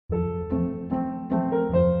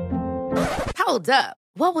Hold up.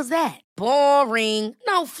 What was that? Boring.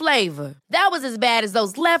 No flavor. That was as bad as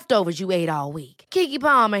those leftovers you ate all week. Keke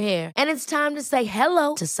Palmer here, and it's time to say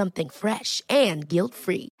hello to something fresh and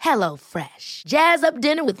guilt-free. Hello Fresh. Jazz up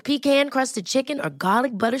dinner with pecan-crusted chicken or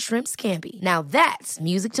garlic butter shrimp scampi. Now that's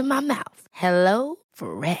music to my mouth. Hello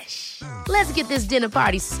Fresh. Let's get this dinner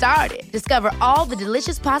party started. Discover all the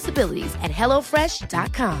delicious possibilities at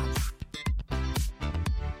hellofresh.com.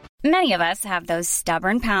 Many of us have those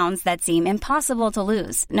stubborn pounds that seem impossible to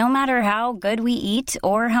lose, no matter how good we eat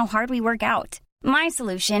or how hard we work out. My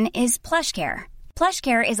solution is PlushCare.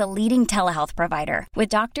 PlushCare is a leading telehealth provider with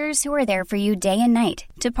doctors who are there for you day and night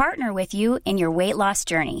to partner with you in your weight loss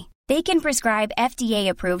journey. They can prescribe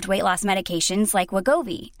FDA-approved weight loss medications like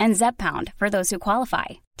Wegovy and Zepbound for those who qualify.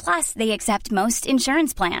 Plus, they accept most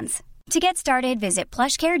insurance plans. To get started, visit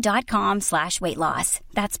plushcare.com/weightloss.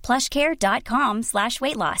 That's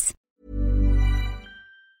plushcare.com/weightloss.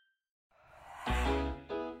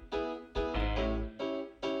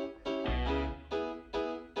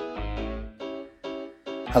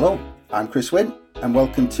 Hello, I'm Chris Wynn, and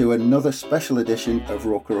welcome to another special edition of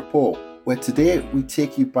Roker Report, where today we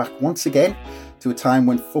take you back once again to a time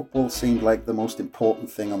when football seemed like the most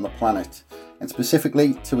important thing on the planet, and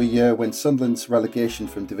specifically to a year when Sunderland's relegation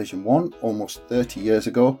from Division 1 almost 30 years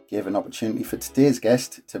ago gave an opportunity for today's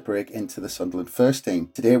guest to break into the Sunderland first team.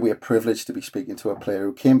 Today we are privileged to be speaking to a player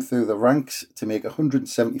who came through the ranks to make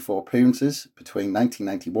 174 appearances between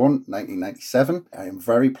 1991 and 1997. I am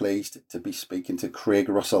very pleased to be speaking to Craig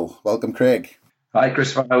Russell. Welcome, Craig. Hi,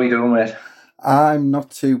 Chris. How are you doing, mate? I'm not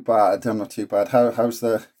too bad. How's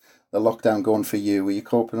the lockdown going for you? Are you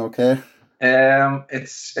coping okay?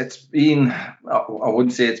 It's been, I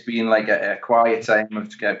wouldn't say it's been like a quiet time.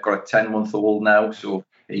 I've got a 10-month-old now, so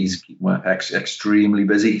he's extremely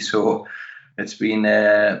busy. So it's been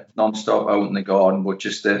non-stop out in the garden, but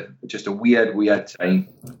just a weird time.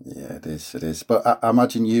 Yeah, it is. But I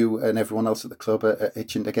imagine you and everyone else at the club are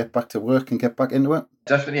itching to get back to work and get back into it.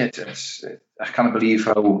 Definitely, I can't believe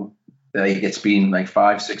how it's been like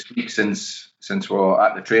 5-6 weeks since we're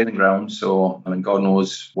at the training ground. So I mean, God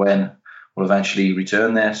knows when we'll eventually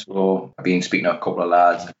return there. So I've been speaking to a couple of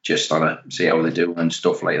lads just on to see how they're doing and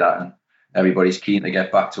stuff like that. And everybody's keen to get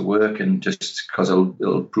back to work, and just because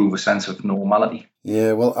it'll prove a sense of normality.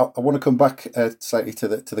 Yeah, well, I want to come back slightly to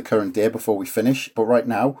the current day before we finish. But right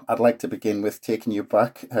now, I'd like to begin with taking you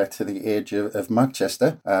back to the age of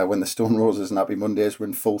Manchester, when the Stone Roses and Happy Mondays were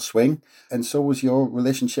in full swing. And so was your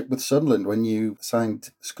relationship with Sunderland when you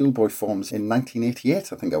signed schoolboy forms in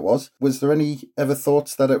 1988, I think it was. Was there any ever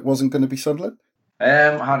thoughts that it wasn't going to be Sunderland?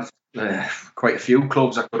 I had quite a few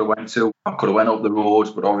clubs I could have went to. I could have went up the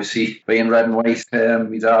road, but obviously being red and white,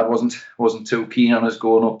 my dad wasn't too keen on us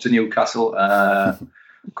going up to Newcastle.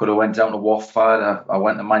 Could have went down to Watford. I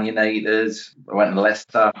went to Man United. I went to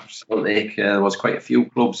Leicester, Celtic. There was quite a few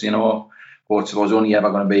clubs, but there was only ever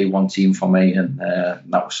going to be one team for me, and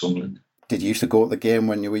that was Sunderland. Did you used to go to the game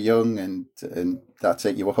when you were young, and that's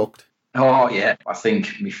it, you were hooked? Oh yeah, I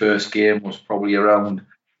think my first game was probably around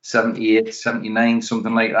 78, 79,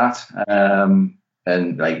 something like that.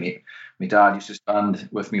 And like my dad used to stand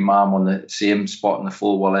with my mum on the same spot in the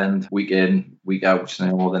full well end, week in, week out. They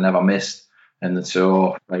never missed. And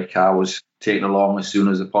so I was taken along as soon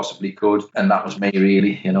as I possibly could. And that was me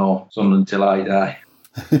really, Sunderland till I die.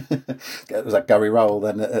 Was that Gary Rowell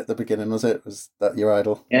then at the beginning, was it? Was that your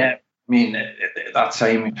idol? Yeah. I mean, at that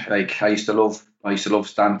time, I used to love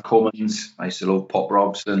Stan Cummins. I used to love Pop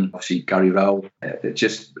Robson, obviously Gary Rowell. It's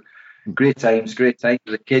just great times as a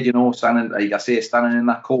kid, standing in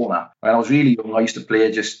that corner. When I was really young, I used to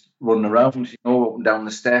play just running around, up and down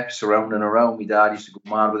the steps, around and around. My dad used to go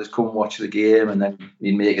mad with us, come watch the game, and then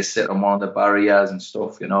he'd make us sit on one of the barriers and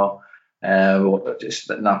stuff, just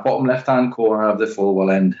in that bottom left-hand corner of the full well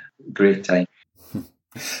end. Great time.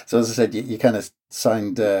 So as I said, you kind of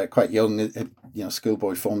signed quite young,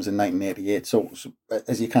 schoolboy forms in 1988. So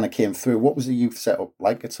as you kind of came through, what was the youth setup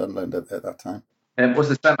like at Sunderland at that time? It was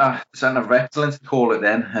the centre of excellence, to call it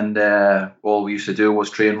then. And all we used to do was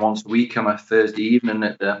train once a week on a Thursday evening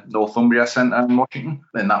at the Northumbria Centre in Washington.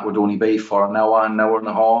 And that would only be for an hour and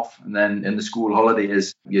a half. And then in the school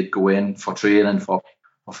holidays, you'd go in for training for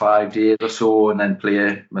 5 days or so, and then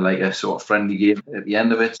play like a sort of friendly game at the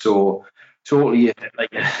end of it. So totally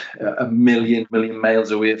like a million miles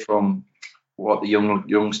away from what the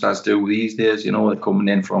youngsters do these days. They're coming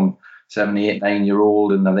in from 7, 8,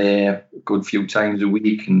 9-year-old, and they're there a good few times a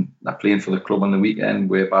week, and they're playing for the club on the weekend.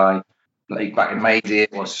 Whereby, like back in my day,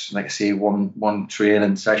 it was like I say, one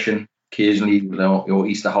training session occasionally,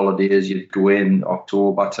 Easter holidays, you'd go in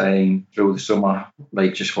October time through the summer,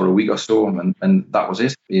 like just for a week or so, and that was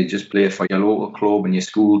it. You just play for your local club and your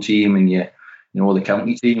school team and the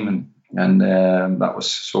county team, and that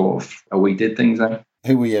was sort of how we did things then.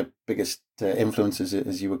 Who were your biggest influences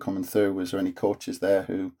as you were coming through? Was there any coaches there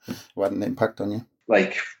who had an impact on you?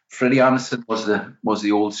 Like Freddie Anderson was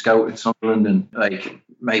the old scout in Sunderland, and like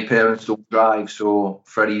my parents don't drive, so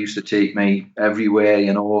Freddie used to take me everywhere.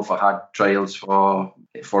 If I had trials for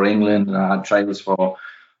England, and I had trials for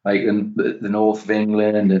like in the north of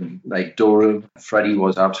England and like Durham, Freddie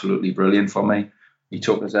was absolutely brilliant for me. He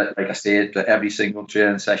took us, like I said, to every single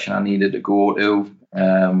training session I needed to go to.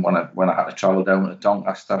 When I had to travel down to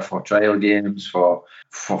Doncaster for trial games,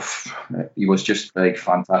 he was just like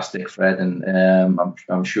fantastic, Fred. And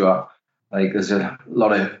I'm sure like there's a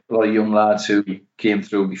lot of young lads who came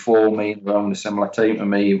through before me around a similar time to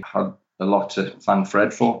me who had a lot to thank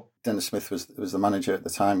Fred for. Dennis Smith was the manager at the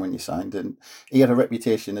time when you signed, and he had a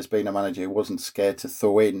reputation as being a manager who wasn't scared to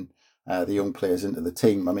throw in the young players into the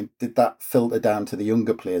team. I mean, did that filter down to the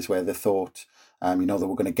younger players where they thought, they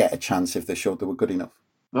were going to get a chance if they showed they were good enough?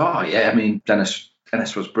 Oh yeah, I mean, Dennis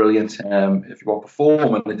was brilliant. If you were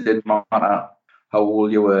performing, it didn't matter how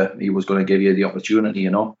old you were, he was going to give you the opportunity.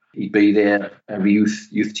 He'd be there every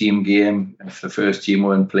youth team game if the first team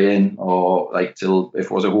weren't playing, or like till if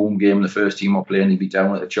it was a home game, the first team were playing, he'd be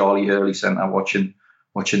down at the Charlie Hurley Centre watching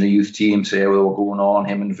the youth team, see how they were going on.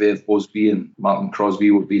 Him and Viv Busby and Martin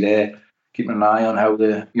Crosby would be there, keeping an eye on how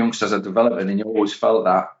the youngsters are developing, and you always felt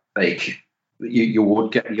that like you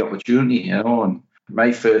would get the opportunity, And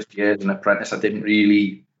my first year as an apprentice, I didn't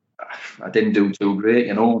do too great,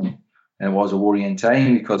 and it was a worrying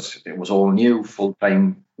time because it was all new,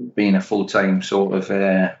 being a full-time sort of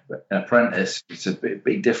an apprentice. It's a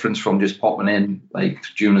big difference from just popping in like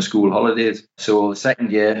during the school holidays. So the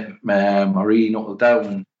second year, I really knuckled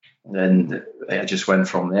down, and I just went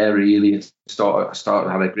from there really. I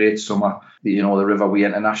had a great summer. The Riverway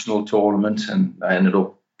International Tournament, and I ended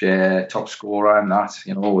up top scorer in that,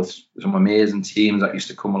 with some amazing teams that used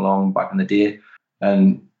to come along back in the day,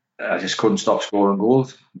 and I just couldn't stop scoring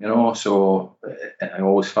goals, so I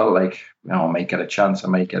always felt like, I might get a chance,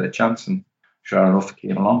 and sure enough, it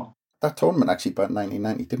came along. That tournament actually, about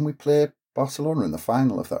 1990, didn't we play Barcelona in the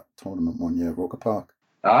final of that tournament one year at Roker Park?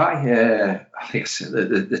 I think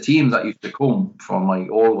the teams that used to come from like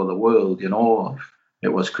all over the world, it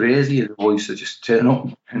was crazy. They always used to just turn up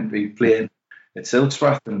and be playing at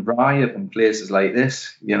Silksworth and Bryant and places like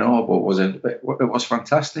this, but it was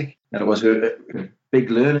fantastic. And it was a big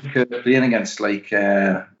learning curve playing against like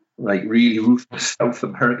really ruthless South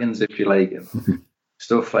Americans, if you like, and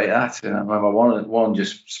stuff like that. And I remember one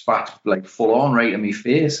just spat like full on right in my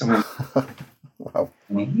face. I mean, wow.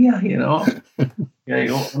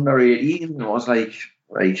 Yeah, under 18, it was like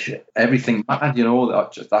everything mattered,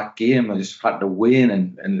 that game. I just had to win,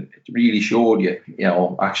 and it really showed you,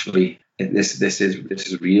 actually. This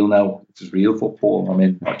is real now. This is real football. I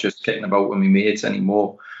mean, not just kicking about with my mates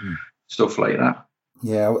anymore. Stuff like that.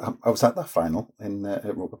 Yeah, I was at that final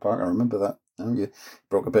at Roker Park. I remember that. You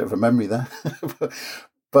broke a bit of a memory there.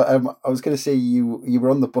 But I was going to say you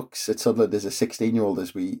were on the books at Sunderland as a 16-year-old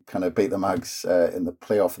as we kind of beat the Mags in the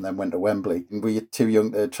playoff and then went to Wembley. Were you too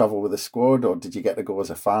young to travel with the squad, or did you get to go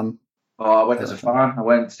as a fan? Oh, I went as a fan. I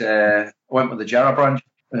went with the Jarrah branch,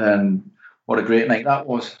 and what a great night that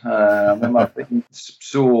was. I remember being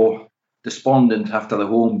so despondent after the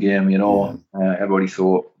home game, everybody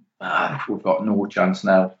thought, we've got no chance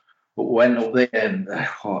now. But we went up there, and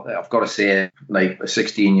I've got to say, like a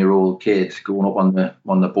 16-year-old kid going up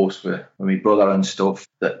on the bus with my brother and stuff,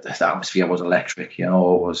 the atmosphere was electric, it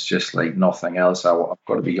was just like nothing else. I've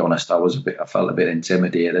got to be honest, I felt a bit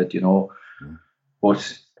intimidated,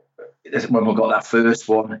 But when we got that first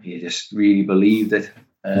one, you just really believed it.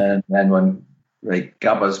 And then when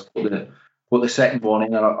Gabbers put the second one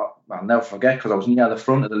in, and I'll never forget, because I was near the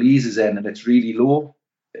front of the Leazes end, and it's really low,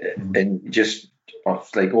 and just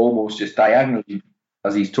like almost just diagonally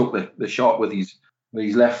as he took the shot with his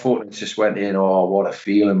left foot, and it just went in. Oh, what a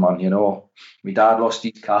feeling, man! My dad lost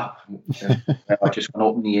his cap. I just went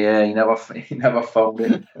up in the air. He never found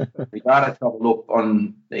it. My dad had travelled up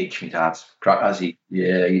on my dad's crackers.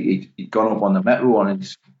 He'd gone up on the metro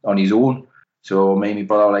on his own. So me and my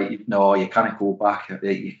brother were like, no, you can't go back.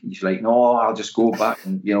 He's like, no, I'll just go back.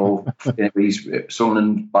 And, his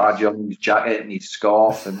Sunderland badge on, his jacket and his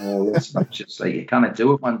scarf and all this. And I'm just like, you can't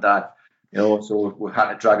do it, man, Dad. So we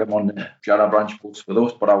had to drag him on the Jarrah branch bus with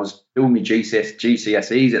us. But I was doing my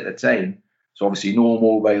GCSEs at the time. So obviously no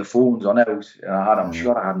mobile phones on out. And I'm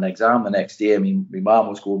sure I had an exam the next day. I mean, my mum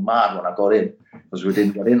was going mad when I got in because we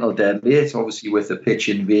didn't get in till dead late, obviously with the pitch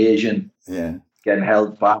invasion, getting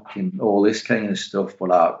held back and all this kind of stuff.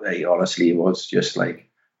 But honestly, it was just like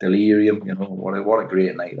delirium, you know. What a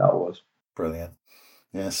great night that was. Brilliant.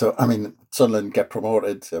 Yeah, so, I mean, Sunderland get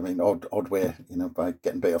promoted, I mean, odd way, you know, by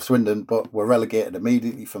getting beat off Swindon, but were relegated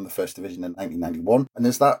immediately from the First Division in 1991. And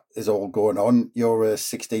as that is all going on, you're a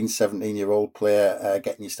 16, 17-year-old player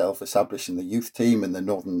getting yourself established in the youth team in the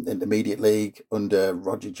Northern Intermediate League under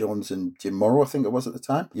Roger Jones and Jim Morrow, I think it was at the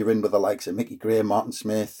time. You're in with the likes of Mickey Gray, Martin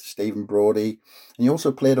Smith, Stephen Brodie, and you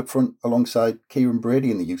also played up front alongside Kieran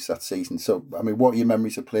Brady in the youth that season. So, I mean, what are your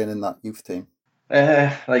memories of playing in that youth team?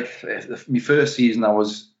 My first season, I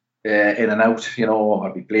was in and out. You know,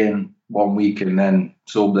 I'd be playing 1 week and then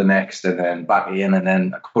sub the next, and then back in, and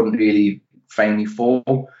then I couldn't really find my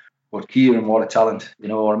form. But Kieran, what a talent! You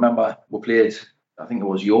know, I remember we played, I think it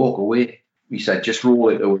was York away. We said just roll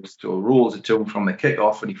it. So rolls it to him from the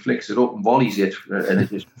kick-off, and he flicks it up and volleys it, and it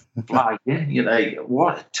just flies in. You're like,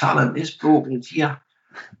 what a talent this bloke is here!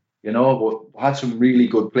 You know, but we had some really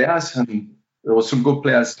good players, and there was some good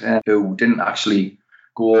players who didn't actually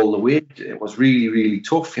go all the way. It was really, really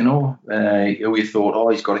tough, you know. We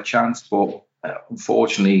thought, he's got a chance, but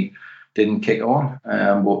unfortunately didn't kick on.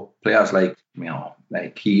 But players like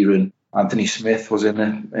Kieran, Anthony Smith was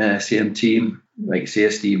in the same team, like say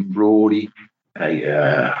Stephen Brodie, Mickey.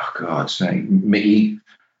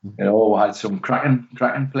 You know, had some cracking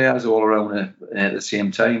players all around at the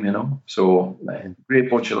same time, you know. So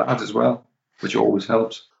great bunch of lads as well, which always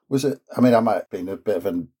helps. Was it? I mean, I might have been a bit of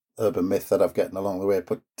an urban myth that I've gotten along the way,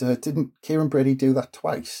 but didn't Kieran Brady do that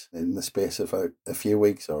twice in the space of a few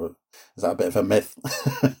weeks, or is that a bit of a myth?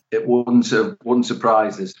 It wouldn't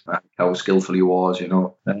surprise us how skillful he was, you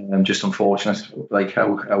know. Just unfortunate, like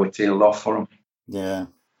how it tailed off for him. Yeah.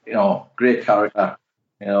 You know, great character,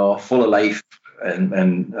 you know, full of life,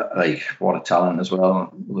 and like what a talent as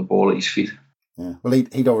well, with the ball at his feet. Yeah, well,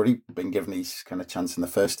 he'd already been given his kind of chance in the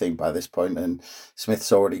first team by this point, and Smith's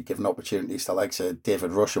already given opportunities to likes of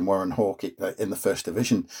David Rush and Warren Hawke in the First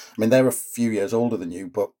Division. I mean, they're a few years older than you,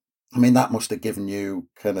 but I mean, that must have given you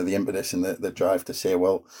kind of the impetus and the drive to say,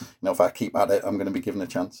 well, you know, if I keep at it, I'm going to be given a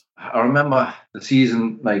chance. I remember the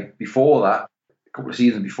season, like before that, a couple of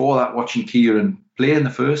seasons before that, watching Kieran play in the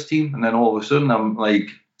first team, and then all of a sudden I'm like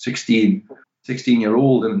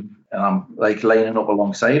 16-year-old, and I'm like lining up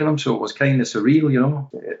alongside him, so it was kind of surreal, you know.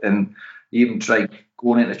 And even like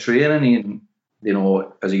going into training, and you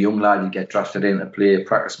know, as a young lad, you get drafted in to play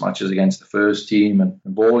practice matches against the first team. And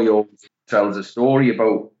Bally always tells a story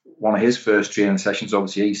about one of his first training sessions.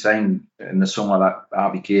 Obviously, he signed in the summer that I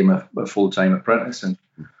became a full-time apprentice, and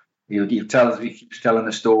he keeps telling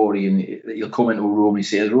the story, and he'll come into a room and he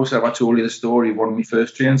says, "Russ, have I told you the story of one of my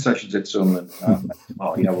first training sessions at Sunderland?"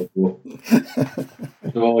 Oh yeah, we'll go.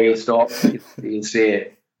 So he'll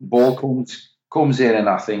say, ball comes in, and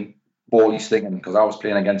I think Bally's thinking, because I was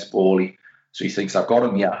playing against Bally, so he thinks I've got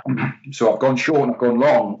him, yeah. So I've gone short and I've gone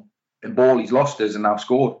long, and Bally's lost us and I've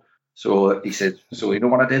scored. So he said, so you know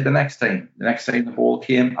what I did the next time? The next time the ball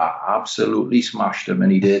came, I absolutely smashed him,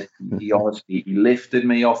 and he did. He lifted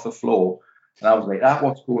me off the floor. And I was like,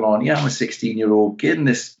 what's going on? Yeah, I'm a 16-year-old kid, and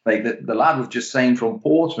this, like, the lad we've just signed from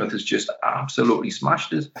Portsmouth has just absolutely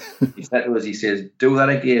smashed us. He said to us, he says, do that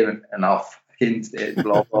again, and I'll hint it,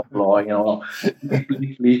 blah, blah, blah, you know.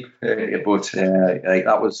 But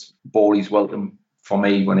that was Bally's welcome for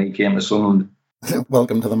me when he came to Sunderland.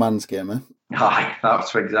 Welcome to the man's game, eh? Aye,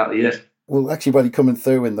 that's exactly it. Well, actually, when you're coming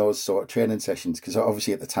through in those sort of training sessions, because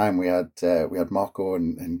obviously at the time we had Marco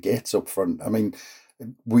and Gates up front. I mean,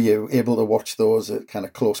 were you able to watch those at kind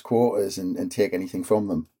of close quarters and take anything from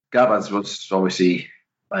them? Gabbers was obviously,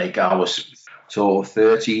 like, I was sort of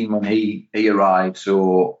 13 when he arrived,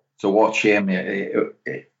 so to watch him,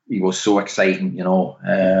 he was so exciting, you know.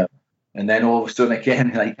 And then all of a sudden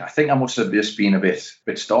again, like, I think I must have just been a bit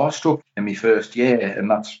starstruck in my first year,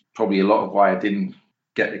 and that's probably a lot of why I didn't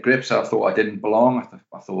get the grips. I thought I didn't belong.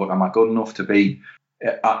 I thought, am I good enough to be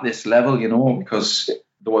at this level, you know, because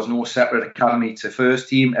there was no separate academy to first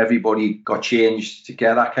team. Everybody got changed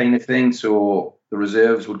together kind of thing. So the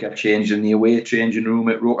reserves would get changed in the away changing room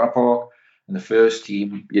at Roker Park. And the first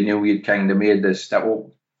team, you knew you'd kind of made the step up,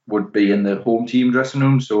 would be in the home team dressing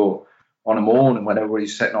room. So on a morning when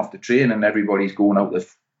everybody's setting off the train and everybody's going out the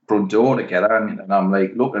front door together, and I'm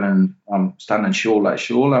like looking, and I'm standing shoulder to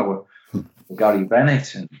shoulder with Gary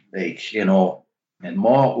Bennett and, like, you know, and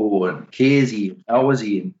Marco and Casey and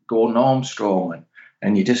Owsey and Gordon Armstrong,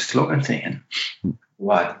 and you just looking thinking,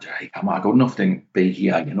 what, am I good enough to be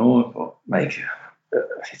here, you know? But, like,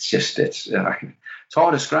 it's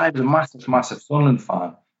hard to describe. As a massive Sunderland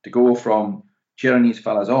fan, to go from cheering these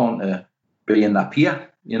fellas on to being that peer,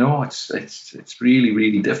 it's really,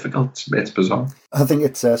 really difficult. It's bizarre. I think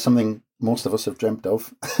it's something most of us have dreamt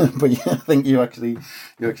of, but I think you actually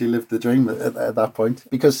lived the dream at that point.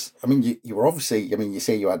 Because I mean, you were obviously, you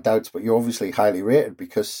say you had doubts, but you're obviously highly rated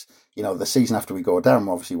because the season after we go down,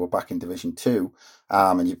 obviously we're back in Division 2,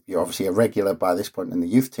 and you're obviously a regular by this point in the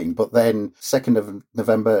youth team. But then 2nd of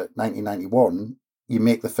November 1991. You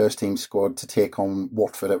make the first team squad to take on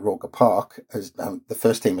Watford at Roker Park, as the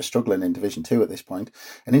first team was struggling in Division 2 at this point.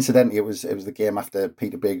 And incidentally, it was the game after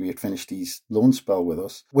Peter Begbie had finished his loan spell with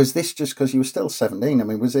us. Was this just because you were still 17? I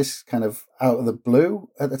mean, was this kind of out of the blue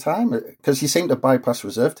at the time? Because you seemed to bypass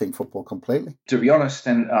reserve team football completely. To be honest,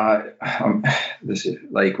 and this is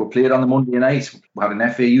we played on the Monday night. We had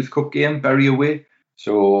an FA Youth Cup game, Bury away.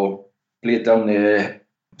 So played down there,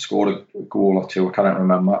 scored a goal or two, I can't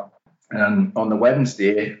remember. And on the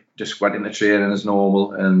Wednesday, just went into training as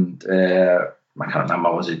normal, and I can't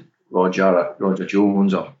remember, was it Roger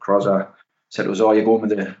Jones or Crosser said it was, you're going with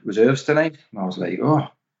the reserves tonight? And I was like,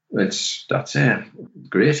 that's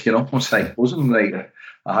great, I was like buzzing,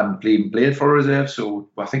 I hadn't played for a reserve, so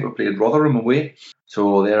I think we played Rotherham away.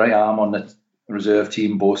 So there I am on the reserve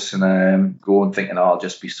team bus, and going thinking I'll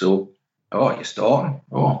just be so, you're starting?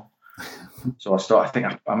 So I think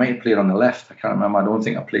I might have played on the left. I can't remember. I don't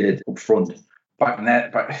think I played up front. Back in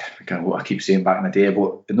that, I keep saying back in the day,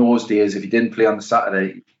 but in those days, if you didn't play on the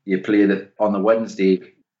Saturday, you played it on the Wednesday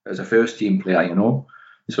as a first team player,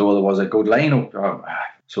 So there was a good lineup.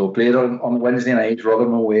 So played on the Wednesday night,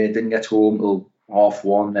 Rotherham away, didn't get home till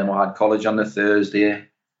 1:30. Then we had college on the Thursday.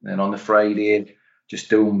 Then on the Friday, just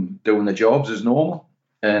doing the jobs as normal.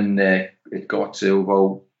 And it got to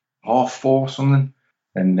about 4:30 something.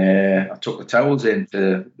 And I took the towels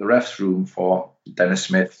into the ref's room for Dennis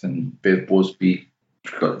Smith and Bill Busby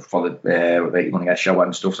for the you want to get a shower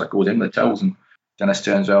and stuff. So I goes in with the towels, and Dennis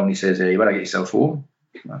turns around and he says, "You better get yourself home."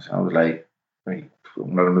 I was like, "Why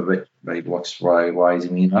does he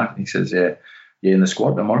mean that?" He says, "You're in the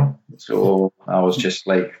squad tomorrow." So I was just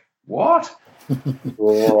like, "What?"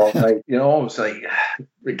 So I was like,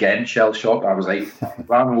 again, shell shocked. I was like,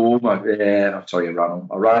 ran home. I ran up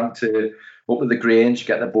to the Grange,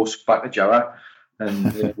 get the bus back to Jarrah,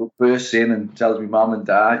 and bursts in and tells me mum and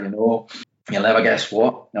dad, you'll never guess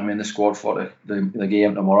what, I'm in the squad for the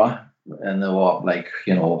game tomorrow. And they were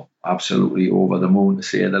absolutely over the moon, to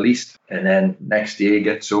say the least. And then next day he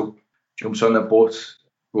gets up, jumps on the bus,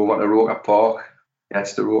 over to Roker Park,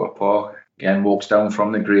 gets to Roker Park, again walks down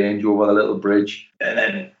from the Grange over the little bridge, and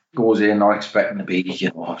then goes in not expecting to be,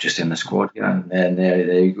 just in the squad. And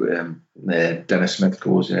then Dennis Smith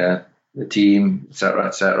goes, the team,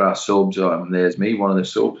 etc., subs, there's me, one of the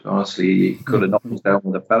subs. Honestly, he could have knocked us down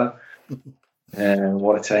with a fella.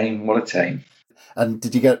 What a time. And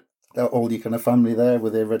did you get all your kind of family there? Were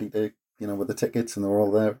they ready to, with the tickets, and they were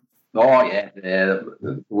all there? Oh, yeah, they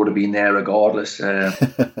would have been there regardless.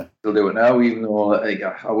 They'll do it now, even though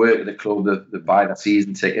I work at the club, they buy the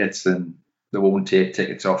season tickets, and they won't take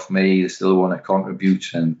tickets off me. They still want to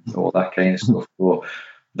contribute and all that kind of stuff. But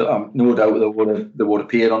no doubt they would have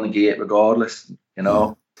paid on the gate regardless,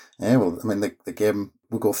 Yeah, well, I mean, the game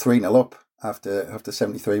will go 3-0 up after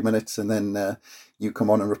 73 minutes, and then you come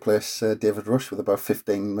on and replace David Rush with about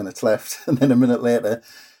 15 minutes left, and then a minute later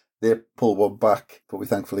they pull one back, but we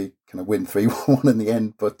thankfully kind of win 3-1 in the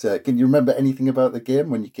end. But can you remember anything about the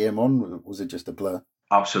game when you came on? Was it just a blur?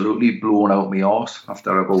 Absolutely blown out my arse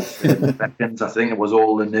after about 10 seconds. I think it was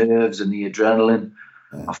all the nerves and the adrenaline.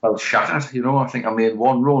 Yeah. I felt shattered, I think I made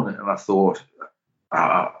one run and I thought,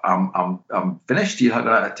 I'm finished. You're not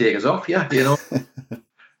going to take us off, yeah,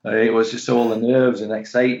 It was just all the nerves and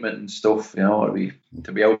excitement and stuff,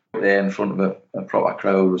 to be out there in front of a proper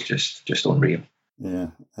crowd was just unreal. Yeah,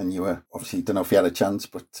 and you were obviously, don't know if you had a chance,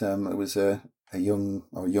 but it was a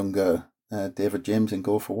younger David James in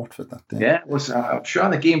goal for Watford that day. Yeah, it was. I'm sure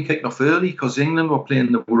the game kicked off early because England were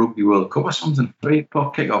playing the Rugby World Cup or something. 3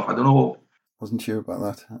 o'clock kick-off. I don't know. Wasn't sure about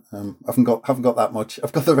that. Haven't got that much.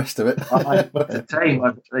 I've got the rest of it. At the time,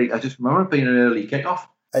 I just remember it being an early kick-off.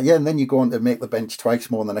 And then you go on to make the bench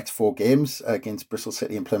twice more in the next 4 games against Bristol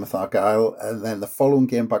City and Plymouth Argyle, and then the following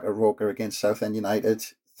game back at Roker against Southend United,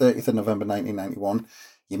 30th of November 1991.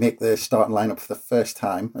 You make the starting lineup for the first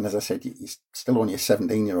time, and as I said, you're still only a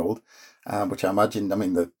 17-year-old, which I imagine,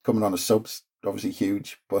 the coming on as subs, obviously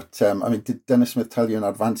huge. But did Dennis Smith tell you in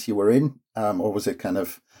advance you were in, or was it kind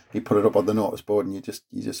of he put it up on the notice board and you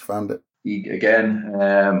just found it? He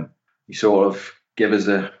sort of give us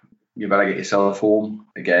you better get yourself home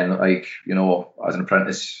again. As an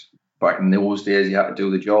apprentice, back in those days, you had to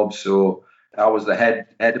do the job. So I was the head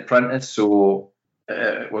apprentice, so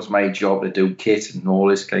it was my job to do kit and all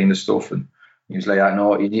this kind of stuff. And he was like, "I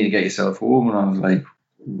know you need to get yourself home," and I was like,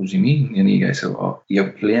 "What do you mean? You need to get yourself? Oh,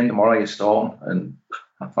 you're playing tomorrow, you're starting." And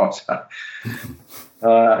I thought,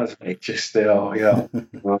 I was like, just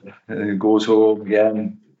it goes home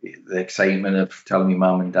again. The excitement of telling me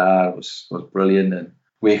mum and dad was brilliant, and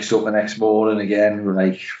wakes up the next morning again,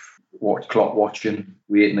 like clock watching,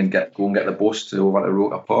 waiting and go and get the bus to over to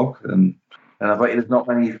Roker Park. And I bet there's not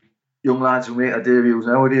many young lads who make their debuts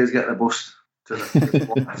nowadays getting the bus to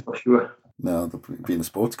the that's for sure. No, they'll be in a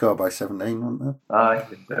sports car by 17, won't they? Aye,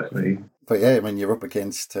 definitely. But yeah, I mean, you're up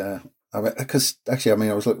against. Because actually,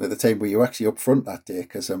 I was looking at the team. Were you actually up front that day?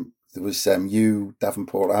 Because there was you,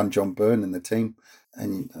 Davenport, and John Byrne in the team,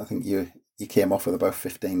 and I think you came off with about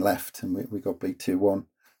 15 left, and we got beat 2-1.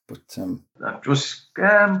 But that was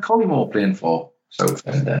Collymore playing for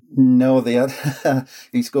Southend. No, they had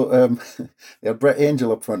they had Brett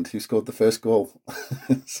Angel up front, who scored the first goal.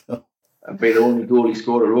 So. I'd be the only goal he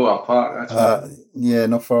scored at Roker Park. Yeah,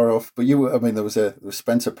 not far off. But there was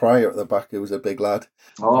Spencer Pryor at the back, who was a big lad.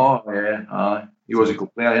 Oh, yeah. He was a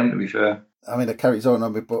good player, to be fair. I mean, it carries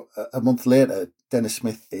on, but a month later, Dennis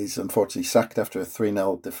Smith is unfortunately sacked after a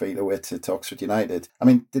 3-0 defeat away to Oxford United. I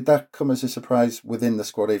mean, did that come as a surprise within the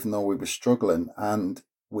squad, even though we were struggling? And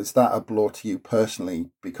was that a blow to you personally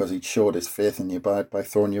because he'd showed his faith in you by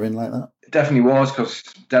throwing you in like that? It definitely was, because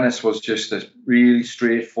Dennis was just a really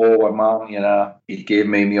straightforward man. He gave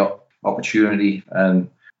me the opportunity, and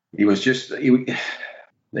he was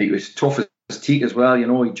tough as teak as well.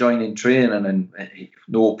 He joined in training, and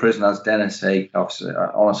no prisoners. Dennis,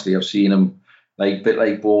 honestly, I've seen him a bit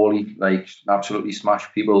like Bowley, absolutely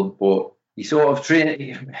smash people. But he sort of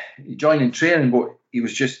he joined in training, but he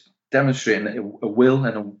was just demonstrating a will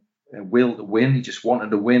and a will to win. He just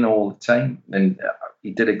wanted to win all the time, and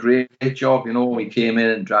he did a great job. He came in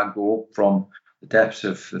and dragged go up from the depths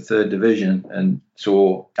of the third division, and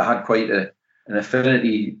so I had quite an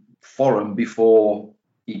affinity for him before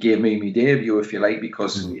he gave me my debut, if you like,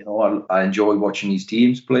 because I enjoy watching these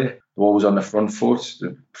teams play. They're always on the front foot,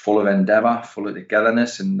 they're full of endeavour, full of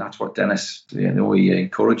togetherness, and that's what Dennis, he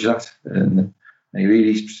encouraged that, and he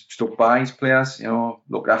really stuck by his players,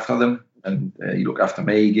 looked after them, and he looked after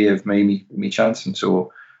me. He gave me chance, and so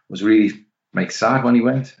it was really sad when he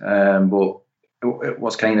went, but it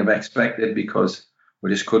was kind of expected because we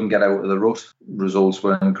just couldn't get out of the rut. Results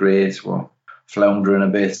weren't great, we're floundering a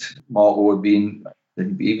bit. Marco had been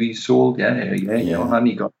sold, and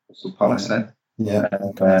he got to Palace then. Yeah,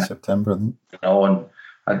 in September, I think.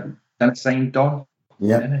 And then signed Don.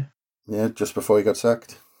 Yeah, just before he got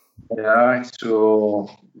sacked. Yeah, so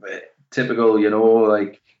typical,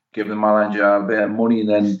 give the manager a bit of money,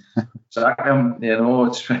 then sack him.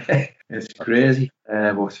 It's crazy.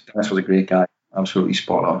 But Dennis was a great guy, absolutely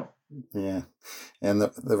spot on. Yeah, and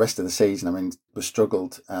the rest of the season, we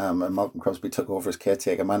struggled, and Malcolm Crosby took over as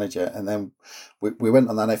caretaker manager, and then we went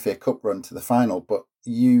on that FA Cup run to the final, but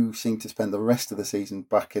you seemed to spend the rest of the season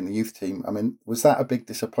back in the youth team. Was that a big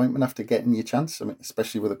disappointment after getting your chance,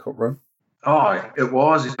 especially with a cup run? Oh, it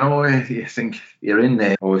was. You think you're in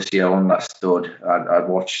there. Obviously, I understood. I'd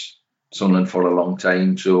watched Sunderland for a long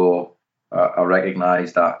time, so I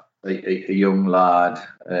recognised that a young lad,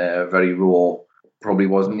 very raw, probably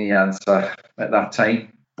wasn't the answer at that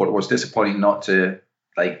time. But it was disappointing not to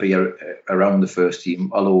be around the first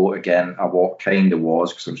team. Although again, I kind of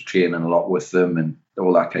was, because I was training a lot with them and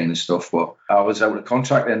all that kind of stuff. But I was out of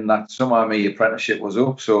contract, and that summer my apprenticeship was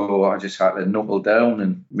up, so I just had to knuckle down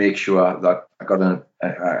and make sure that I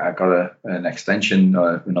got an extension,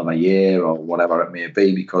 another year or whatever it may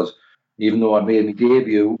be. Because even though I made my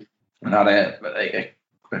debut and had a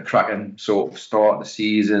cracking sort of start of the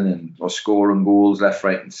season and was scoring goals left,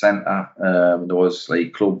 right, and centre, there was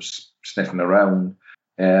clubs sniffing around.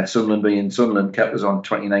 Sunderland being Sunderland kept us on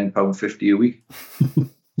 £29.50 a week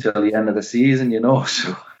till the end of the season,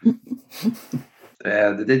 So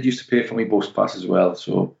they did used to pay for my bus pass as well,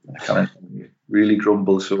 so I kind of really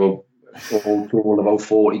grumbled. So all told about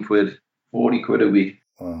 40 quid a week.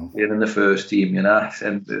 Wow. In the first team,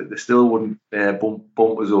 and they still wouldn't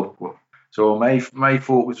bump us up. So my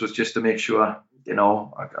focus was just to make sure,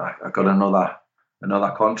 I got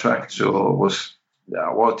another contract. So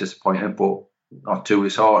I was disappointed, but not too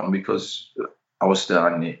disheartened, because I was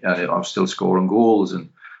still scoring goals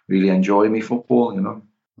and really enjoying my football,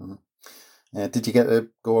 Mm-hmm. Did you get to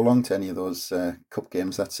go along to any of those cup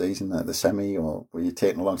games that season, the semi, or were you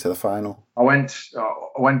taken along to the final? I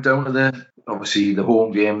went down to the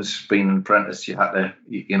home games. Being an apprentice, you had to,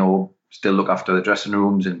 still look after the dressing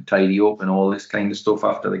rooms and tidy up and all this kind of stuff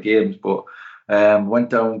after the games. But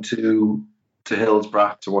went down to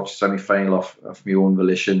Hillsborough to watch the semi-final of my own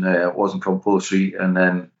volition. It wasn't compulsory, and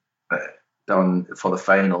then down for the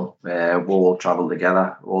final, we all travelled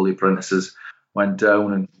together. All the apprentices went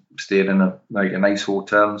down and stayed in a nice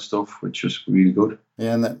hotel and stuff, which was really good.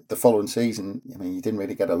 Yeah, and the following season, I mean, you didn't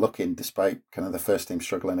really get a look in despite kind of the first team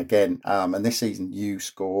struggling again. And this season you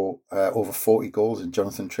score over 40 goals in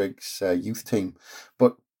Jonathan Trigg's youth team.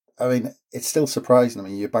 But I mean, it's still surprising. I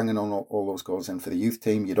mean, you're banging on all those goals in for the youth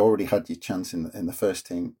team. You'd already had your chance in the first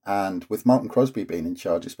team. And with Malcolm Crosby being in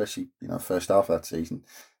charge, especially, first half of that season,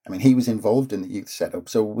 I mean, he was involved in the youth setup.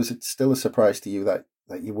 So was it still a surprise to you that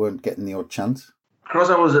you weren't getting the odd chance?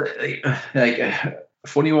 Crosby was a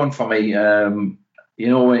funny one for me. A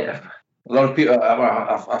lot of people,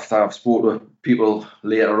 after I've spoken to people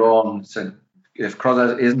later on, said if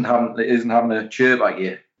Crosby isn't having a chirp at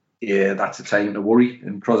you, yeah, that's the time to worry.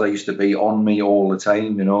 And Crosby used to be on me all the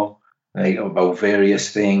time, about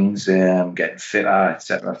various things, getting fitter,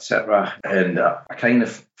 etc. And I kind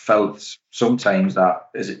of felt sometimes that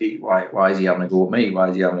why is he having a go at me? Why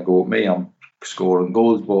is he having a go at me? I'm scoring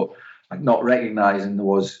goals, but not recognising there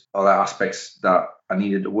was other aspects that I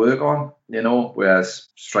needed to work on, whereas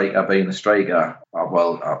being a striker,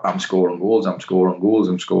 I'm scoring goals,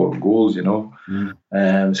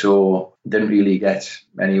 so didn't really get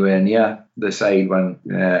anywhere near the side when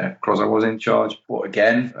Crosby was in charge. But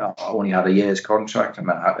again, I only had a year's contract, and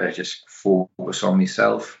I had to just focus on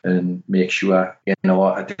myself and make sure,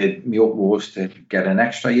 I did my utmost to get an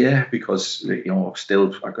extra year, because, I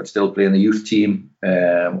could still play in the youth team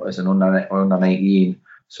as an under 19.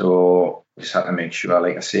 So just had to make sure,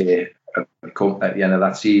 like I say, at the end of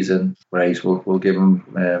that season, Rays will give him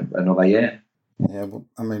another year. Yeah, well,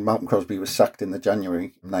 I mean, Malcolm Crosby was sacked in the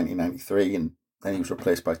January 1993, and then he was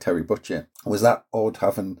replaced by Terry Butcher. Was that odd,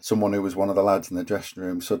 having someone who was one of the lads in the dressing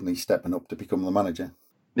room suddenly stepping up to become the manager?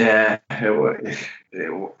 Yeah, it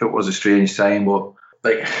was a strange time, but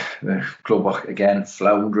the club again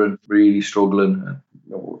floundering, really struggling.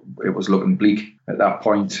 It was looking bleak at that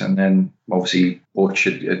point, and then obviously Butch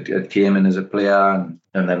had came in as a player,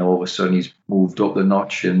 and then all of a sudden he's moved up the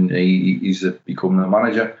notch and he's become the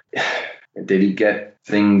manager. Did he get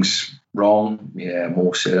things wrong? Yeah,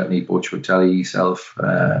 most certainly. Butch would tell you himself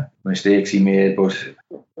mistakes he made, but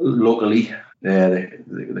luckily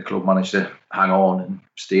the club managed to hang on and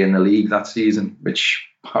stay in the league that season, which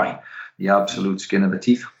by the absolute skin of the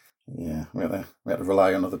teeth. Yeah, we had to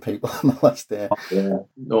rely on other people on the last day. Yeah,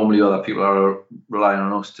 normally other people are relying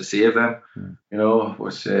on us to save them,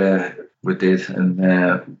 which we did, and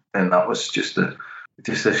that was just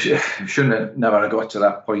shouldn't have never got to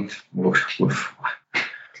that point with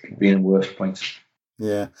being worse points.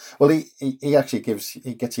 Yeah, well, he actually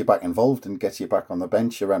gets you back involved and gets you back on the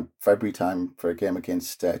bench around February time for a game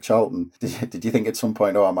against Charlton. Did you think at some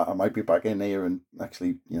point, I might be back in here, and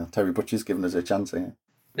actually, Terry Butcher's given us a chance here?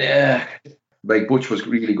 Yeah, Butch was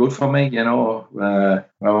really good for me,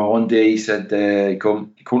 one day he said, he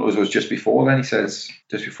come to us, was just before then, he says,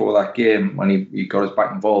 just before that game, when he got us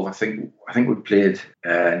back involved, I think we played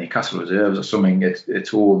Newcastle Reserves or something at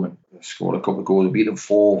home, and scored a couple of goals, beat them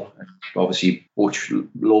 4. And obviously Butch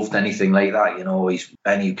loved anything like that, he's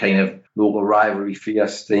any kind of local rivalry,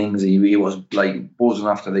 fierce things. He was like buzzing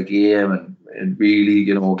after the game, and really,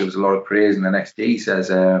 gives a lot of praise. And the next day he says,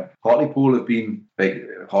 Hartlepool have been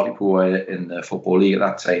Hartlepool in the Football League at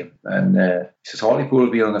that time, and he says Hartlepool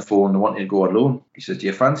have been on the phone, they wanted to go on loan. He says, do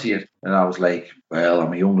you fancy it? And I was like, well,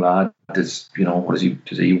 I'm a young lad, does he want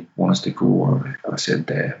us to go? And I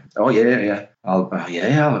said, oh yeah, I'll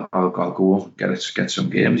go get some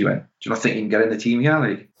games. He went, do you not think you can get in the team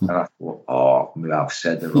here? And I thought, maybe I've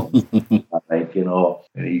said the wrong thing.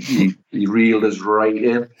 And he reeled us right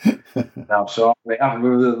in. Now, so I'm like,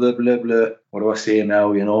 blah, blah, blah. What do I say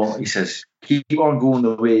now? He says, keep on going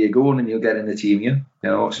the way you're going and you'll get in the team,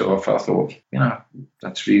 So I thought,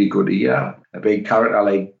 that's really good to hear. A big character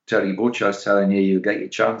like Terry Butcher is telling you'll get your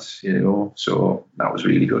chance, So that was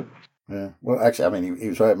really good. Yeah, well, actually, I mean, he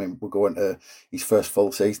was right. I mean, we're going to his first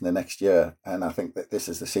full season the next year, and I think that this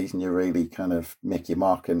is the season you really kind of make your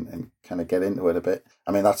mark and kind of get into it a bit.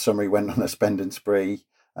 I mean, that summer he went on a spending spree.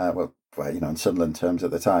 In Sunderland terms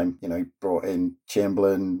at the time, he brought in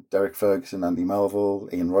Chamberlain, Derek Ferguson, Andy Melville,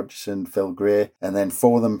 Ian Rogerson, Phil Gray, and then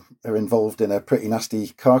 4 of them are involved in a pretty nasty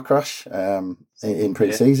car crash in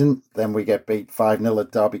pre-season. Yeah. Then we get beat 5-0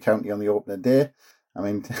 at Derby County on the opening day. I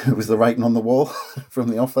mean, it was the writing on the wall from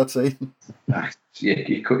the off that season.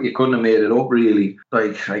 You couldn't have made it up, really.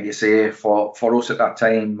 Like you say, for us at that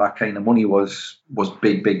time, that kind of money was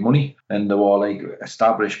big money, and they were like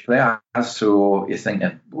established players. So you're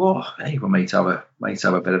thinking, whoa, hey, we might have a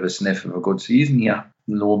bit of a sniff of a good season here.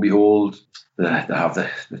 And lo and behold, they have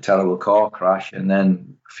the terrible car crash, and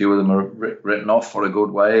then a few of them are written off for a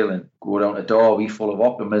good while, and go down to Derby full of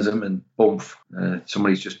optimism, and boom,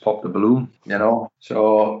 somebody's just popped the balloon,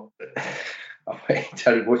 So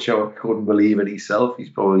Terry Butcher couldn't believe it himself. He's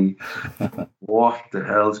probably, what the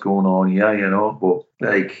hell's going on here, But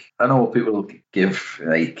I know people give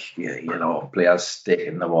players stick,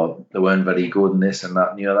 and they weren't very good in this and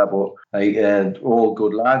that and the other, but all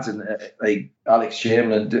good lads, and Alex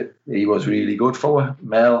Chamberlain, he was really good for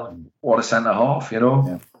Mel. What a centre half,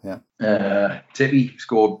 Yeah. Tippy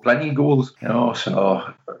scored plenty of goals,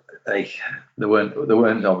 So they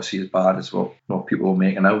weren't obviously as bad as what people were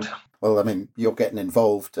making out. Well, I mean, you're getting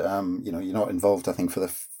involved. You're not involved, I think, for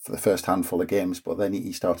the first handful of games, but then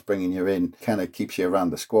he starts bringing you in, kind of keeps you around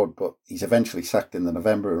the squad. But he's eventually sacked in the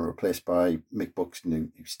November and replaced by Mick Buxton,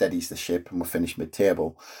 who steadies the ship, and we're finished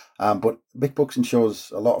mid-table. But Mick Buxton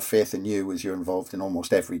shows a lot of faith in you as you're involved in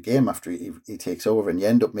almost every game after he takes over, and you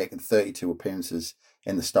end up making 32 appearances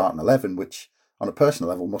in the starting 11, which on a personal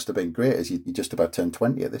level must have been great, as you just about turned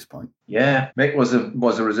 20 at this point. Yeah, Mick was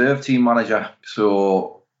a reserve team manager,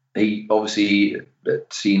 so he obviously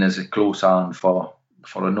seen as a close hand for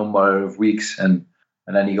a number of weeks, and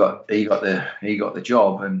then he got the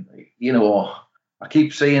job. And I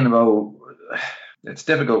keep saying about, it's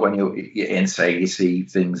difficult when you're inside. You see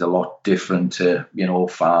things a lot different to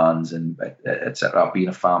fans and etc. Being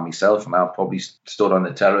a fan myself, and I've probably stood on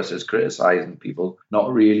the terraces criticising people,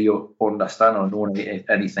 not really understanding or knowing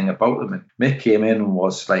anything about them. And Mick came in and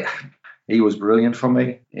was like, he was brilliant for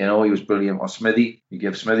me. He was brilliant with Smithy. He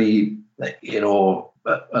gave Smithy, a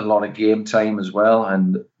lot of game time as well.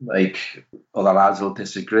 And other lads will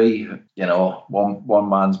disagree. One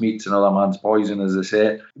man's meat's another man's poison, as they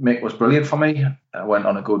say. Mick was brilliant for me. I went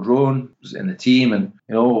on a good run, was in the team, and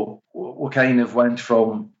we kind of went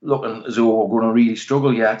from looking as though we're going to really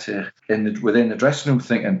struggle to within the dressing room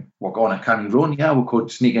thinking we're going to canny run. Yeah, we could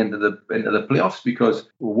sneak into the playoffs because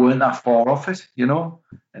we weren't that far off it,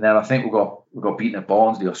 And then I think we got beaten at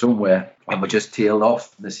Barnsley or somewhere, and we just tailed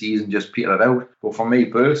off. The season just petered out. But for me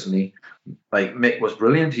personally, Mick was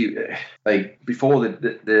brilliant. He, before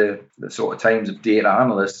the sort of times of data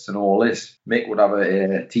analysts and all this, Mick would have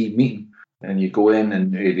a team meeting, and you'd go in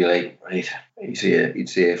and he'd be like, right, he'd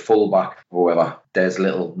say fullback, whoever, Des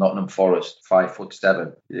Little, Nottingham Forest,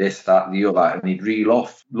 5'7", this, that, the other, and he'd reel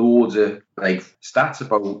off loads of stats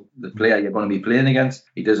about the player you're going to be playing against.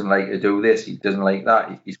 He doesn't like to do this, he doesn't like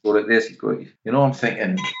that, he's good at this, he's good at, I'm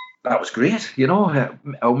thinking, that was great,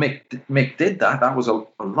 how Mick did that. That was a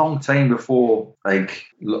long time before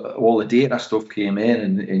all the data stuff came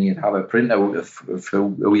in, and you'd have a printout of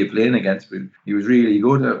who you're playing against. But he was really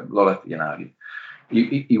good at a lot of,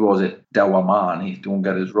 he was a dour man. He don't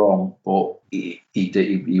get us wrong, but he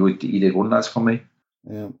did wonders for me.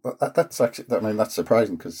 Yeah, but that's actually, that's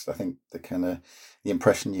surprising, because I think the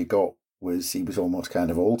impression you got was he was almost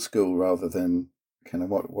kind of old school rather than kind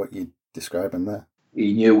of what you're describing there.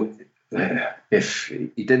 He knew if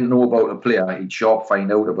he didn't know about a player, he'd sharp find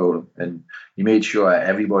out about him, and he made sure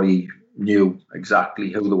everybody knew exactly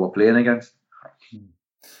who they were playing against.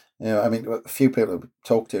 Yeah, a few people I've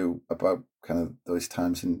talked to about kind of those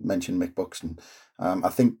times and mentioned Mick Buxton. I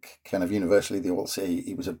think kind of universally they all say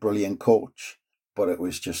he was a brilliant coach, but it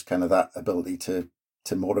was just kind of that ability to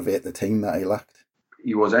motivate the team that he lacked.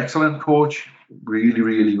 He was excellent coach, really,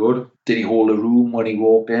 really good. Did he hold a room when he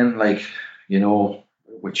walked in?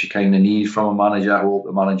 Which you kind of need from a manager. I hope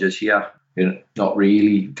the manager's here. Not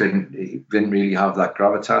really, didn't really have that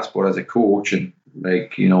gravitas, but as a coach, and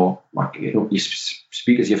you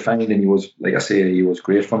speak as you find, and he was, like I say, he was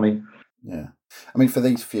great for me. Yeah. For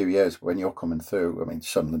these few years when you're coming through,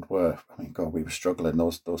 Sunderland were, God, we were struggling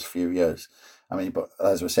those few years. But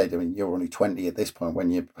as I said, you're only 20 at this point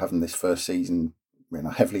when you're having this first season,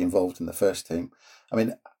 heavily involved in the first team.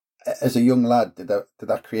 As a young lad, did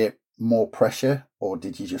that create more pressure, or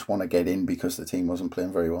did you just want to get in because the team wasn't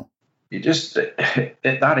playing very well? You just, at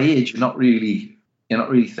that age, you're not really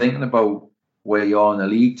thinking about where you are on the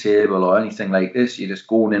league table or anything like this. You're just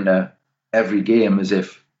going into every game as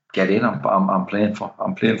if, get in. I'm playing for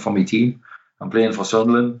my team. I'm playing for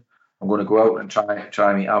Sunderland. I'm going to go out and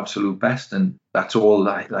try my absolute best, and that's all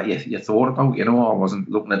that you thought about. I wasn't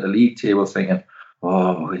looking at the league table thinking,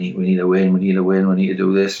 oh, we need to win, we need to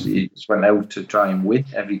do this. You just went out to try and win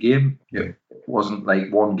every game. wasn't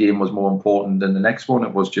like one game was more important than the next one.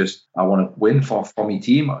 It was just, I want to win for my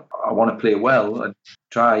team. I want to play well and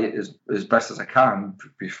try as best as I can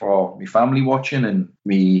before my family watching and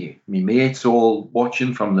me mates all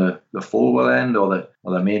watching from the full end or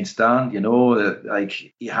the main stand.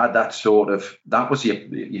 Like you had that was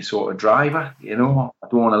your sort of driver. I don't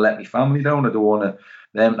want to let my family down. I don't want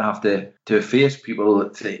them to have to face people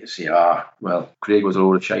that say, well, Craig was a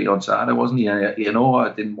load of shite on Saturday, wasn't he? I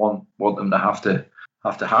didn't want them to have that.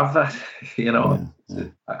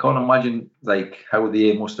 Yeah. I can't imagine like how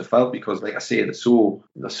they must have felt, because like I say, they're so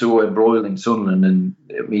embroiled in Sunderland and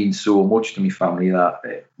it means so much to my family that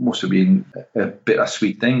it must have been a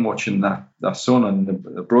bittersweet thing watching that son and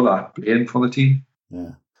the brother playing for the team.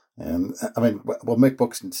 Yeah. Mick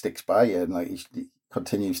Buxton sticks by you, and like he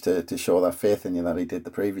continues to show that faith in you that he did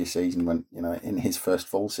the previous season when, in his first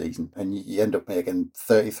full season. And you end up making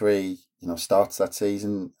 33, starts that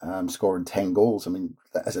season, scoring 10 goals. I mean,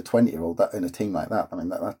 as a 20-year-old, that in a team like that, I mean,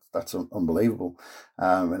 that's unbelievable.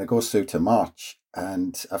 And it goes through to March.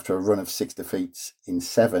 And after a run of 6 defeats in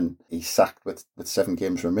 7, he's sacked with 7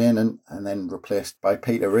 games remaining and then replaced by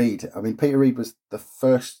Peter Reid. I mean, Peter Reid was the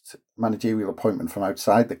first managerial appointment from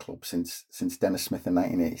outside the club since Dennis Smith in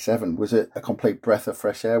 1987. Was it a complete breath of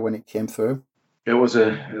fresh air when it came through? It was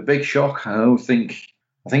a big shock. I think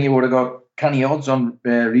he would have got canny odds on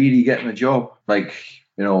really getting the job. Like,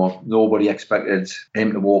 nobody expected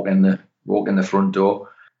him to walk in the front door,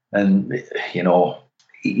 and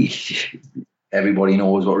everybody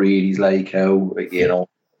knows what Reid's like. How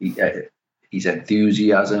his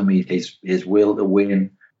enthusiasm, his will to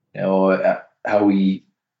win. How he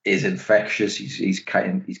is infectious. His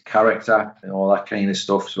character and all that kind of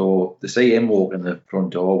stuff. So to see him walk in the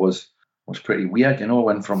front door was pretty weird.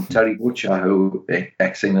 Went from Terry Butcher, who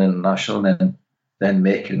ex-England international, and then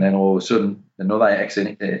Mick, and then all of a sudden another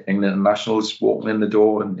ex-England international's walking in the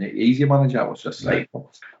door, and he's your manager. I was just like,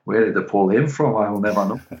 where did they pull him from? I will never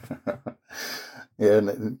know. Yeah,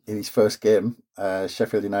 and in his first game,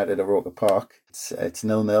 Sheffield United at Roker Park, it's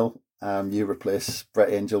 0-0. You replace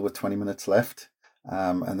Brett Angel with 20 minutes left,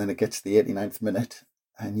 and then it gets to the 89th minute,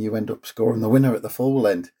 and you end up scoring the winner at the full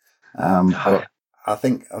end. But I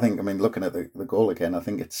think, looking at the goal again, I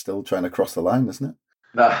think it's still trying to cross the line, isn't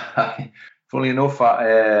it? Funny enough,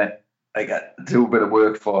 I used to do a bit of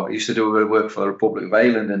work for the Republic of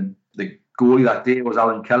Ireland, and the goalie that day was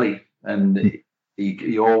Alan Kelly, and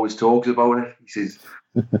he always talks about it. He says,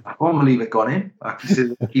 I can't believe it got in. He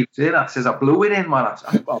says, I keep saying that. He says, I blew it in, man.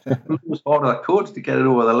 I blew as hard as I could to get it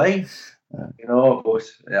over the line. But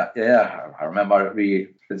I remember it really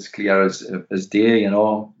as clear as day,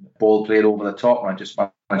 ball played over the top, and I just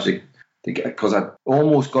managed to get, because I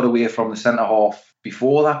almost got away from the centre half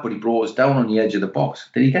before that, but he brought us down on the edge of the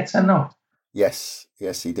box. Did he get sent off? Yes,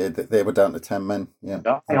 he did. They were down to 10 men.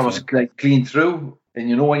 Yeah, I was like clean through,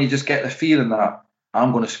 and when you just get the feeling that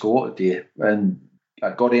I'm going to score today, and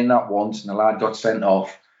I got in that once, and the lad got sent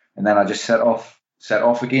off, and then I just set off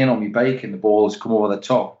again on my bike, and the ball has come over the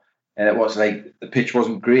top. And it was like the pitch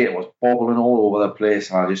wasn't great. It was bobbling all over the place.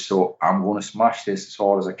 And I just thought, I'm going to smash this as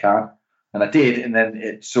hard as I can. And I did. And then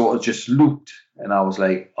it sort of just looped. And I was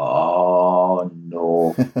like, oh,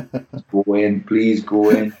 no. Go in. Please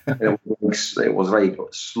go in. It was like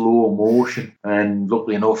slow motion. And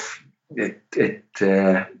luckily enough, it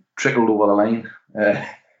trickled over the line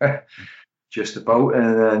just about.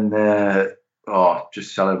 And then,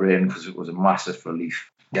 just celebrating, because it was a massive relief.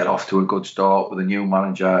 Get off to a good start with a new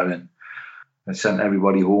manager and sent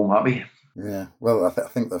everybody home happy. Yeah, well, I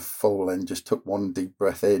think the full end just took one deep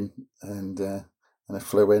breath in and it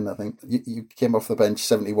flew in. I think you came off the bench,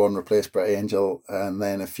 71, replaced Brett Angel, and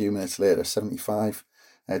then a few minutes later, 75,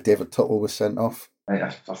 David Tuttle was sent off. I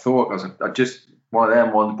thought, because I just, one of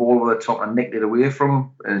them on the ball over the top, and nicked it away from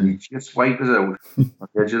him, and he just wiped us out on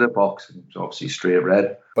the edge of the box, and it was obviously straight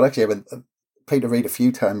red. But actually, Peter Reid a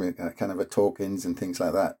few times, kind of at talk-ins and things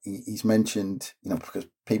like that, he's mentioned, because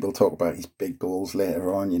people talk about his big goals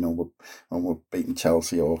later on, when we're beating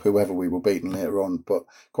Chelsea or whoever we were beating later on, but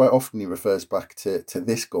quite often he refers back to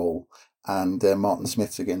this goal and Martin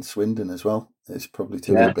Smith's against Swindon as well. It's probably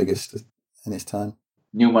two of the biggest in his time.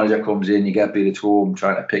 New manager comes in, you get beat at home,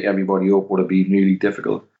 trying to pick everybody up would have been really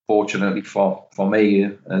difficult. Fortunately for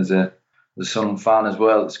me, as a Sunderland fan as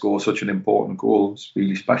well, to score such an important goal is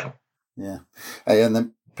really special. Yeah. And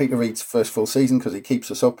then Peter Reid's first full season, because he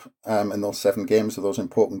keeps us up in those 7 games with those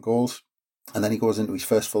important goals. And then he goes into his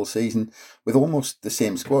first full season with almost the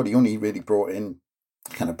same squad. He only really brought in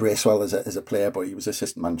kind of Bracewell as a player, but he was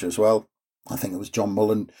assistant manager as well. I think it was John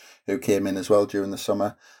Mullen who came in as well during the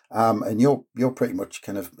summer. And you're pretty much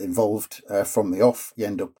kind of involved from the off. You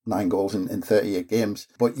end up 9 goals in 38 games,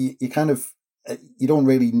 but you don't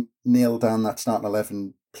really nail down that starting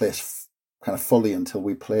 11 place kind of fully until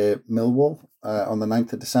we play Millwall on the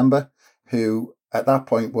 9th of December, who at that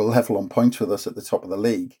point will level on points with us at the top of the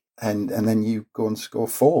league. And then you go and score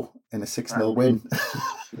 4 in a 6-0 win.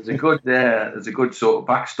 There's a good sort of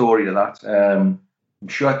backstory to that. I'm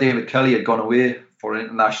sure David Kelly had gone away for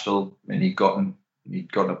international and he'd gotten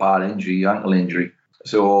a bad injury, ankle injury.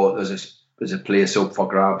 So there's a place up for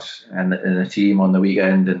grabs and a team on the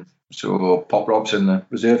weekend. And so Pop Robson, the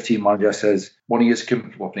reserve team manager, says one of you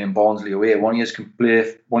we're playing Barnsley away. One of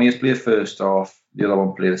you play first half, the other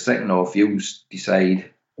one play the second half. You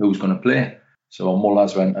decide who's going to play. So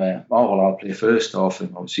Mullers went, I'll play first half,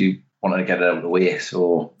 and obviously wanted to get it out of the way.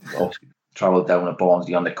 So obviously travelled down to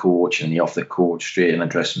Barnsley on the coach, and you off the coach straight in the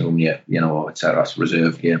dressing room, etc. It's a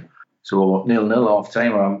reserve game. So 0-0 half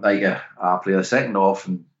time, I'm like, I'll play the second half,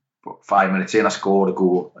 and 5 minutes in, I scored a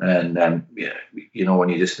goal, and when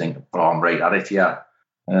you just think, I'm right at it here.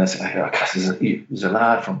 And it's like, there's a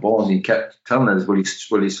lad from Barnsley, he kept telling us,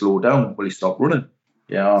 will he slow down? Will he stop running?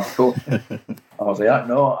 Yeah, cool. I was like,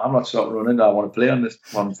 no, I'm not stopping running. I want to play on this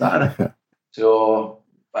one Saturday. So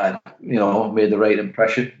I, made the right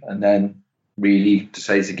impression, and then really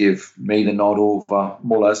decided to give me the nod over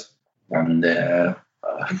Mullers. And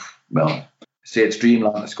say it's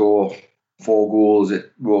dreamland to score 4 goals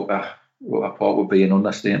at Roker Park would be an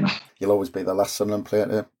understatement. You'll always be the last Sunderland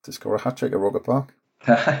player to score a hat-trick at Roker Park.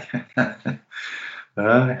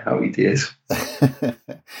 Happy days.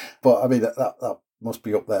 But I mean, that must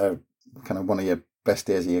be up there, kind of one of your best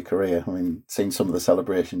days of your career. I mean, seeing some of the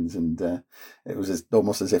celebrations, and it was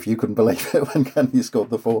almost as if you couldn't believe it when you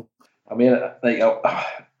scored the 4. I mean, I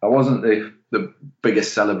wasn't the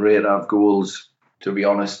biggest celebrator of goals, to be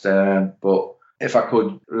honest, but if I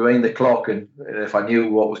could rewind the clock and if I knew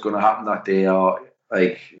what was going to happen that day, I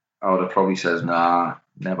would have probably said, nah,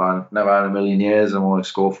 never in a million years I'm going to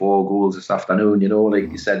score 4 goals this afternoon.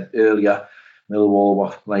 Like you said earlier, Millwall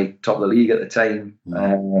were like top of the league at the time.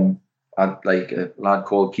 I'd like a lad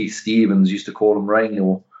called Keith Stevens, used to call him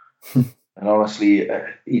Rhino. And honestly,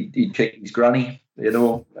 he'd kick his granny, he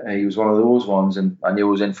was one of those ones, and I knew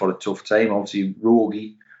he was in for a tough time. Obviously,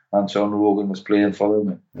 Anton Rogan was playing for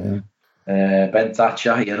them. Yeah. Ben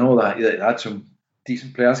Thatcher, that they had some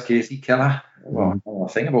decent players. Casey Keller. Well,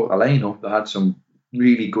 I think about the lineup, they had some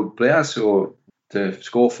really good players. So to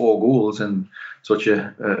score 4 goals in such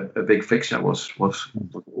a big fixture was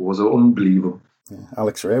unbelievable. Yeah.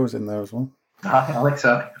 Alex Ray was in there as well. Alex,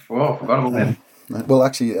 I forgot about him. Well,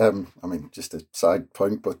 actually, just a side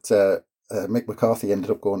point, but Mick McCarthy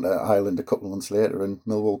ended up going to Ireland a couple of months later, and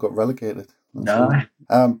Millwall got relegated. But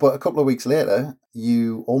a couple of weeks later,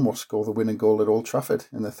 you almost scored the winning goal at Old Trafford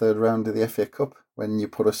in the 3rd round of the FA Cup when you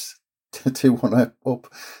put us 2-1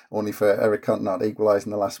 up, only for Eric Cantona to equalise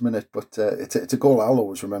in the last minute. But it's a goal I'll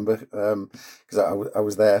always remember, because I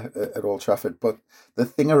was there at Old Trafford. But the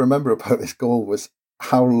thing I remember about this goal was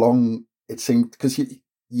how long it seemed, because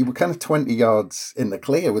you were kind of 20 yards in the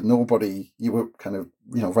clear with nobody. You were kind of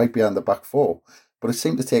right behind the back 4. But it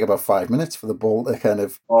seemed to take about 5 minutes for the ball to kind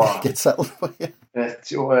of get settled for you.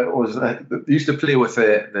 It was. They used to play with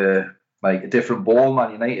a different ball,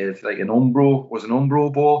 Man United, like an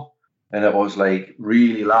Umbro ball, and it was like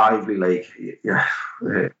really lively.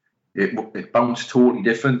 It bounced totally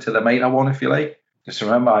different to the Mitre one, if you like. Just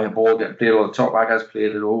remember, I had a ball getting played on the top, Agas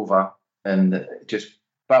played it over, and it just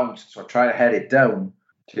bounced. So I tried to head it down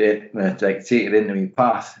to take it into my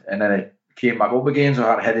path, and then it came back up again, so I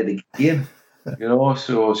had to head it again.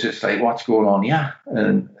 So it's just like, what's going on here?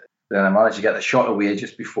 And then I managed to get the shot away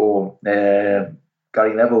just before Gary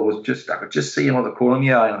Neville I could just see him on the corner of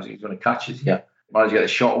my eye, and I was going to catch it. Yeah, managed to get the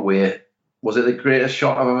shot away. Was it the greatest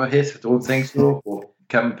shot I've ever hit? I don't think so. But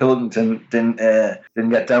Kevin Pilkington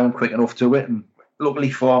didn't get down quick enough to it, and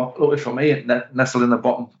luckily for me, it nestled in the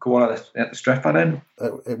bottom corner at the stretch pad end.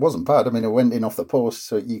 It wasn't bad. I mean, it went in off the post,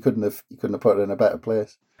 so you couldn't have put it in a better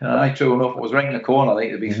place. True enough, it was right in the corner, I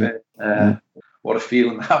think, to be fair. What a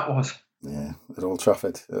feeling that was. Yeah, at Old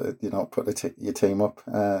Trafford, put your team up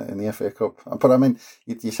in the FA Cup. But I mean,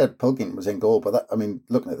 you said Pilkington was in goal, but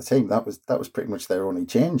looking at the team, that was pretty much their only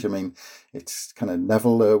change. I mean, it's kind of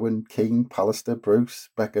Neville, Irwin, Keane, Pallister, Bruce,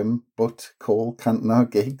 Beckham, Butt, Cole, Cantona,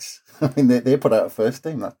 Giggs. I mean, they put out a first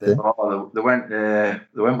team that day. Oh, they went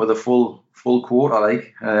with a full quarter.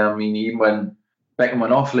 I mean, even when Beckham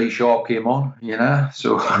went off, Lee Sharp came on.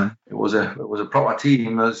 So it was a proper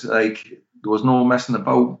team. There was no messing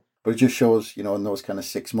about. But it just shows, in those kind of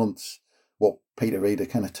 6 months, what Peter Reid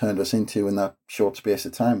kind of turned us into in that short space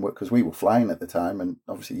of time, because we were flying at the time, and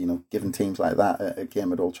obviously, giving teams like that a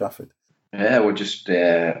game at Old Trafford. Yeah, we're just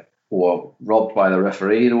were robbed by the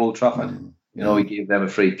referee at Old Trafford. He gave them a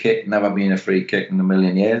free kick, never been a free kick in a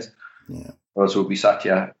million years. Yeah. Or else we'll be sat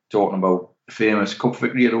here talking about a famous cup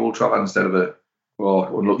victory at Old Trafford instead of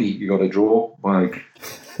unlucky you got a draw. Like,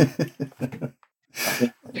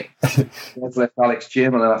 left Alex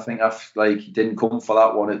Chamberlain, I think he didn't come for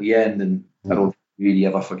that one at the end, and I don't really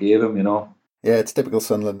ever forgave him, Yeah, it's typical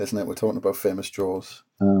Sunderland, isn't it? We're talking about famous draws.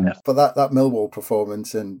 But that Millwall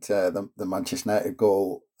performance and the Manchester United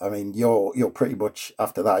goal, I mean, you're pretty much,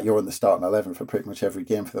 after that, you're in the starting 11 for pretty much every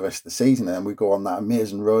game for the rest of the season. And we go on that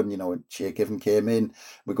amazing run, when Shea Given came in,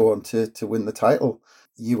 we go on to win the title.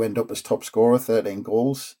 You end up as top scorer, 13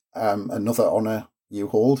 goals. Another honour you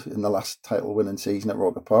hold in the last title-winning season at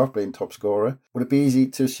Roker Park, being top scorer. Would it be easy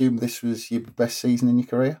to assume this was your best season in your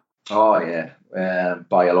career? Oh, yeah,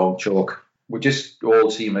 by a long chalk. We just all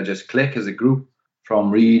seem to just click as a group, from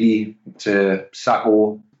Reedy to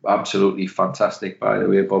Sacco. Absolutely fantastic, by the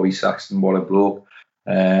way. Bobby Saxton, what a bloke.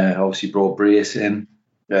 Obviously brought Brace in,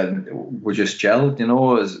 and we just gelled,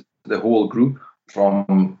 as the whole group,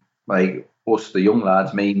 from like us, the young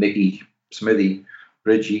lads, me, Mickey, Smithy,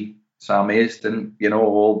 Bridgie, Sam Aston,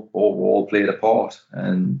 all played a part.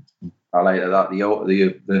 And I like that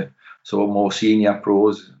the sort of more senior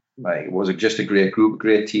pros, it was just a great group,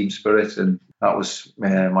 great team spirit, and that was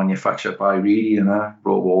manufactured by Reedy, and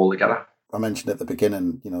brought it all together. I mentioned at the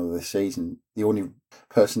beginning, the season, the only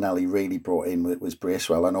personnel he really brought in was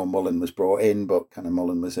Bracewell. I know Mullen was brought in, but kind of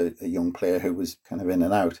Mullen was a young player who was kind of in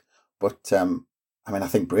and out. But I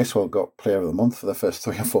think Bracewell got Player of the Month for the first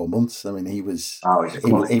 3 or 4 months. I mean, he was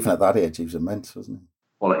even at that age, he was immense, wasn't he?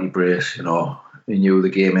 Quality Brace, he knew the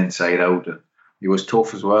game inside out. He was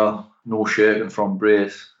tough as well. No shirking from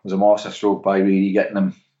Brace. It was a masterstroke by Reedy getting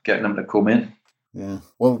him to come in. Yeah.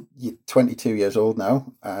 Well, you're 22 years old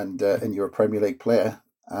now, and you're a Premier League player.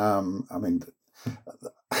 How long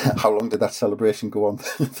did that celebration go on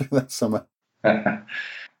through that summer? I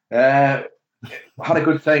had a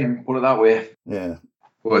good time, put it that way. Yeah.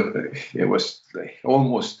 But it was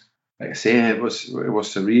almost, like I say, it was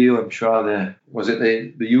surreal. I'm sure was it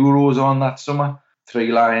the Euros on that summer?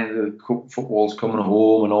 3 line, the cup football's coming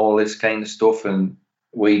home and all this kind of stuff, and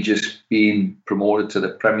we just being promoted to the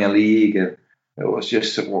Premier League, and it was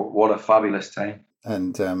just what a fabulous time.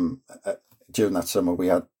 And during that summer,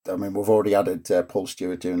 we've already added Paul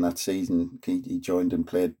Stewart during that season. He joined and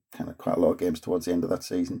played kind of quite a lot of games towards the end of that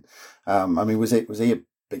season. Was he a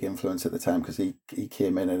big influence at the time, because he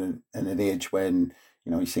came in at an age when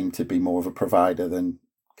he seemed to be more of a provider than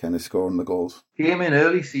kind of scoring the goals? He came in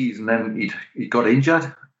early season, then he got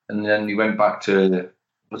injured, and then he went back to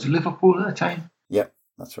was it Liverpool at the time? Yeah,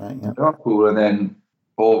 that's right. Yeah. Liverpool, and then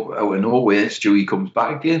out of nowhere, Stewie comes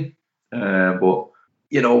back again. But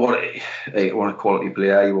what a quality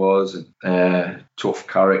player he was, tough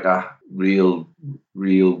character, real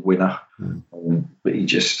winner. But he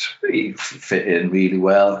fit in really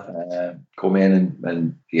well. Come in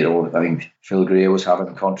and I think Phil Gray was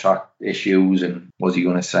having contract issues, and was he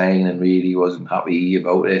going to sign, and really wasn't happy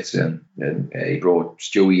about it, and he brought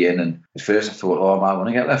Stewie in, and at first I thought, am I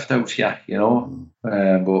going to get left out here,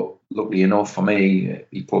 but luckily enough for me,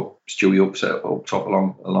 he put Stewie up top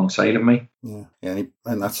alongside of me. Yeah,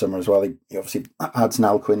 and that summer as well, he obviously adds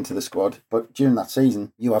Niall Quinn to the squad. But during that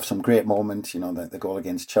season, you have some great moments, the goal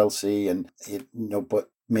against Chelsea, and but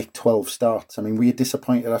make 12 starts. I mean, were you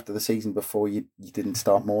disappointed after the season before you didn't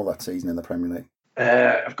start more that season in the Premier League?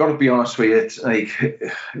 I've got to be honest with you,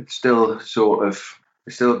 it's still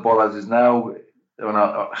bothers us now.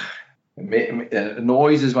 It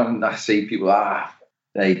annoys us when I see people,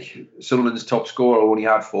 Sunderland's top scorer only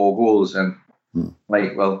had 4 goals, and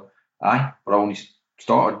but I only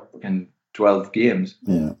started in 12 games.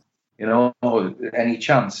 Yeah. Any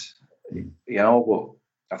chance? But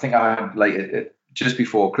I think I had just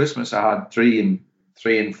before Christmas, I had 3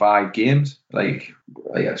 and 5 games. I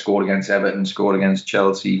scored against Everton, scored against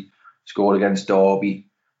Chelsea, scored against Derby,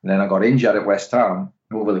 and then I got injured at West Ham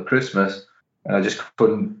over the Christmas, and I just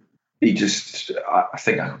couldn't. I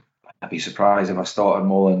think I'd be surprised if I started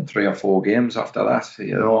more than 3 or 4 games after that.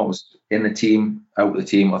 I was in the team, out the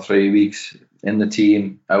team for 3 weeks, in the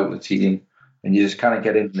team, out the team, and you just kind of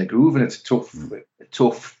get in the groove, and it's a tough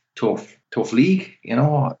league.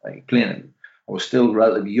 Playing. I was still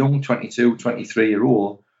relatively young, 22,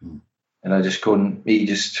 23-year-old, and I just couldn't. He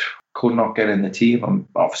just could not get in the team. And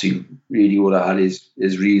obviously, really would have had his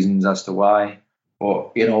reasons as to why.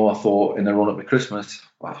 But I thought in the run up to Christmas,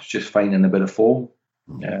 I was just finding a bit of form.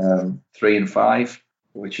 3 and 5,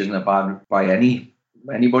 which isn't bad by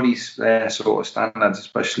anybody's sort of standards,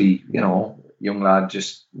 especially, young lad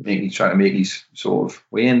just trying to make his sort of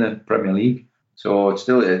way in the Premier League. So it's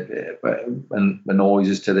still and the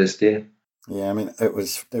noises to this day. Yeah, I mean, it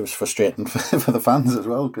was frustrating for the fans as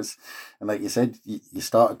well, because, and like you said, you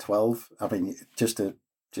started 12. I mean, just to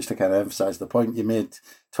kind of emphasise the point, you made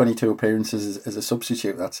 22 appearances as a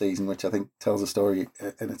substitute that season, which I think tells a story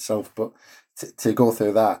in itself. But to go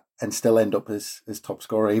through that and still end up as top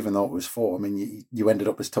scorer, even though it was 4, I mean, you ended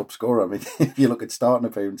up as top scorer. I mean, if you look at starting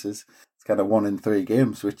appearances, it's kind of 1 in 3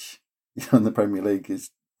 games, which, in the Premier League is,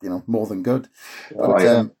 more than good.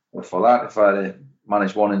 But for that, if I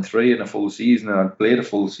managed 1 in 3 in a full season and I'd played a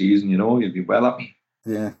full season, you'd be well happy.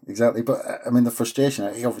 Yeah, exactly. But I mean, the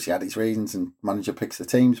frustration, he obviously had his reasons and manager picks the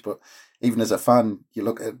teams, but even as a fan, you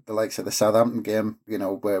look at the likes of the Southampton game,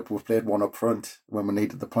 where we played 1 up front when we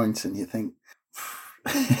needed the points, and you think,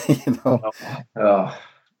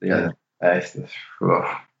 Yeah.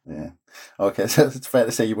 Yeah. Okay, so it's fair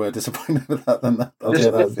to say you were disappointed with that then.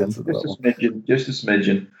 Just a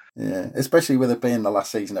smidgen. Yeah, especially with it being the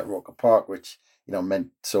last season at Roker Park, which, meant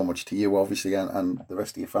so much to you, obviously, and the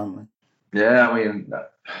rest of your family. Yeah, I mean,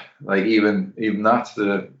 like even that,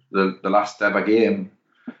 the last ever game,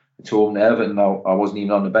 it's home to Everton. I wasn't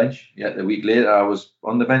even on the bench yet. The week later, I was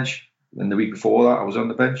on the bench, and the week before that, I was on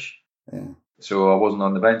the bench. Yeah. So I wasn't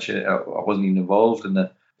on the bench. I wasn't even involved in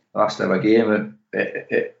the last ever game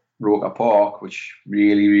at Roker Park, which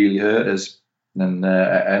really, really hurt us. And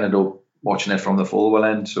I ended up watching it from the Fulwell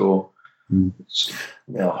end. So,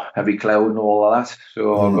 heavy cloud and all of that.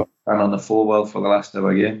 So I got on the Fulwell for the last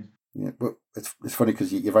ever game. Yeah, but it's funny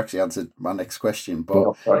because you've actually answered my next question.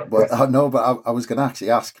 But I was going to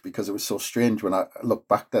actually ask, because it was so strange when I looked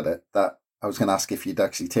back at it, that I was going to ask if you'd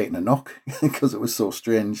actually taken a knock, because it was so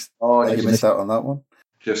strange that you missed out on that one.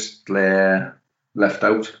 Just left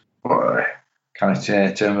out. But kind of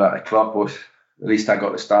turned back the clock, but at least I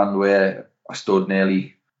got to stand where I stood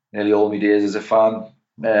nearly all my days as a fan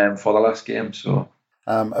for the last game. So.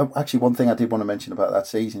 Actually, one thing I did want to mention about that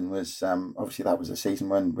season was obviously that was a season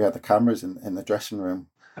when we had the cameras in the dressing room.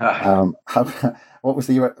 What was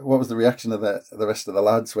the reaction of the rest of the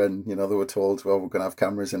lads when they were told, well, we're going to have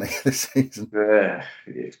cameras in this season?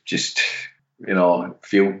 Just a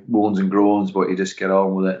few moans and groans, but you just get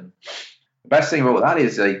on with it. The best thing about that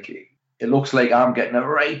is, like, it looks like I'm getting a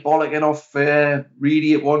right bollocking off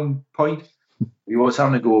Reedy at one point. He was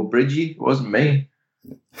having to go Bridgie, it wasn't me.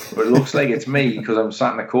 But it looks like it's me because I'm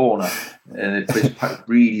sat in the corner and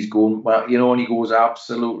Reedy's going, and he goes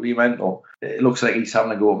absolutely mental. It looks like he's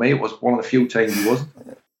having to go at me. It was one of the few times he wasn't.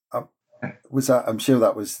 I'm sure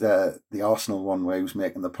that was the Arsenal one where he was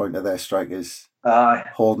making the point of their strikers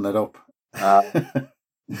holding it up. That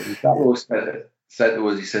was said to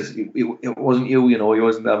us, he says, it wasn't you, he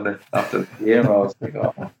wasn't having it after the game. I was like,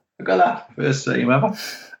 look at that, first time ever.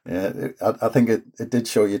 Yeah, I think it did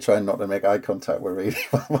show you trying not to make eye contact with Reedy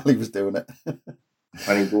while he was doing it.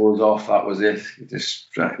 When he goes off, that was it. You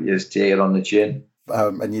just take it on the chin.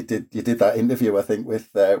 And you did that interview, I think,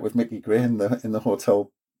 with Mickey Gray in the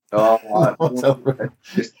hotel. Oh, hotel room.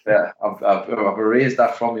 I've erased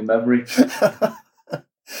that from my memory.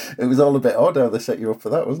 It was all a bit odd how they set you up for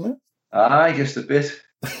that, wasn't it? Aye, just a bit.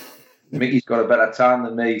 Mickey's got a better tan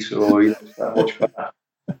than me, so he's that much better.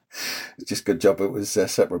 It's just a good job it was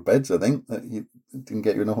separate beds, I think, that you didn't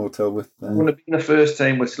get you in a hotel with. It wouldn't have been the first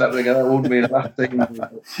time we slept together, it wouldn't be the last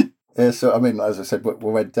time. So, I mean, as I said, we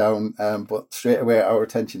went down, but straight away our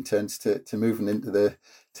attention turns to moving into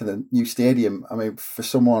the new stadium. I mean, for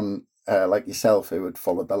someone like yourself who had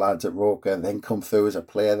followed the lads at Roker, then come through as a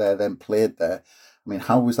player there, then played there, I mean,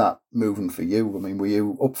 how was that moving for you? I mean, were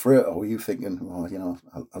you up for it, or were you thinking,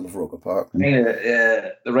 I love Roker Park? I mean,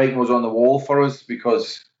 the writing was on the wall for us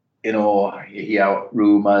because, you hear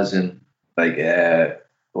rumours and, like, there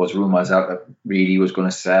was rumours out that Reedy was going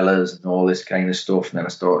to sell us and all this kind of stuff. And then I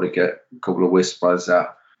started to get a couple of whispers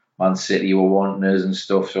that Man City were wanting us and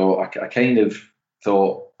stuff. So I kind of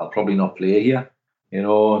thought I'll probably not play here,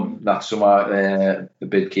 and that summer the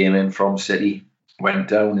bid came in from City, went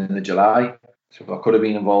down in the July. So I could have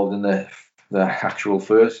been involved in the actual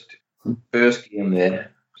first game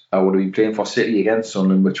there. I would have been playing for City against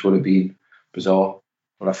Sunderland, which would have been bizarre.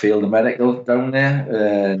 But I failed the medical down there,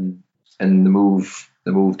 and the move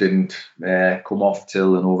didn't come off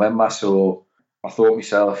till November. So I thought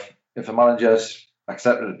myself, if the manager's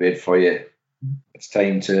accepted a bid for you, it's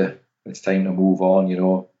time to move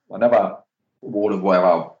on. I never would have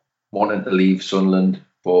ever wanted to leave Sunderland,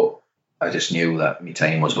 but I just knew that my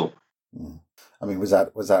time was up. Yeah. I mean, was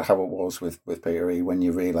that how it was with Peter Reid when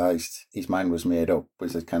you realised his mind was made up?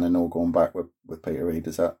 Was it kind of no going back with Peter Reid?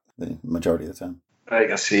 Is that the majority of the time? Like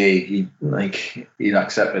I say, he'd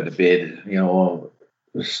accepted the bid.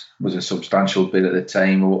 Was a substantial bid at the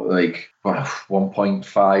time, like 1.5,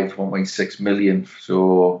 1.6 million.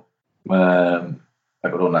 So I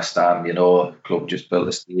could understand, the club just built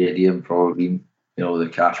a stadium, probably, the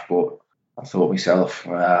cash, but I thought myself,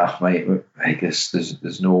 mate, I guess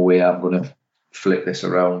there's no way I'm going to flip this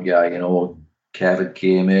around. Yeah, Kevin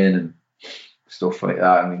came in and stuff like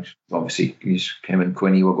that. I mean, obviously, him and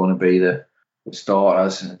Quinny were going to be the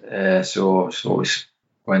starters. So we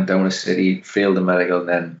went down to City, failed the medical, and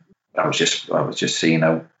then I was just seeing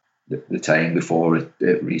out the time before it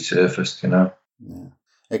resurfaced. Yeah,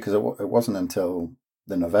 because it wasn't until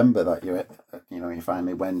the November that you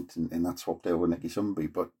finally went and that swapped out with Nicky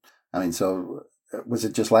Sumby. But I mean, so was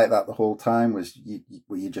it just like that the whole time?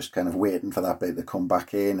 Were you just kind of waiting for that bit to come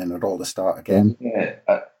back in and it all to start again? Yeah,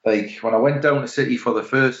 like when I went down to City for the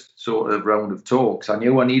first sort of round of talks, I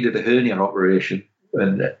knew I needed a hernia operation,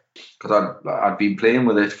 and because I'd been playing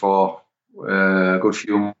with it for a good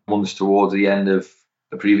few months towards the end of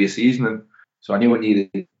the previous season, and so I knew I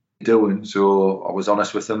needed doing. So I was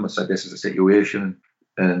honest with them. I said, this is the situation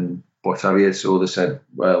and what have you. So they said,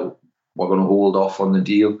 well, we're going to hold off on the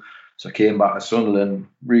deal. So I came back to Sunderland,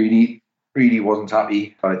 really, really wasn't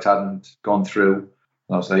happy that it hadn't gone through.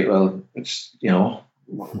 And I was like, well, it's,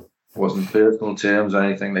 wasn't personal terms or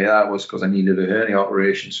anything like that. It was because I needed a hernia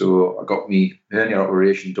operation. So I got my hernia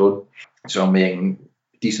operation done. So I'm making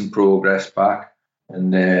decent progress back.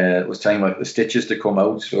 And it was time like the stitches to come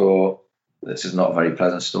out. So this is not a very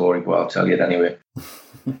pleasant story, but I'll tell you it anyway.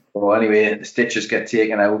 Well, anyway, the stitches get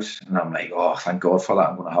taken out, and I'm like, oh, thank God for that.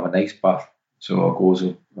 I'm going to have a nice bath. So I goes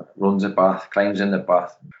and runs a bath, climbs in the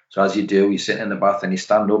bath. So as you do, you sit in the bath and you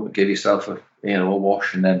stand up and give yourself a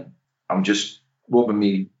wash, and then I'm just rubbing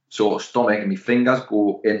me sort of stomach, and my fingers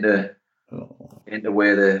go into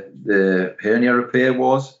where the hernia repair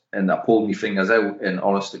was, and I pulled my fingers out, and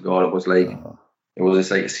honest to God, it was like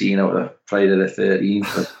just like a scene out of Friday the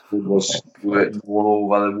 13th. It was squirting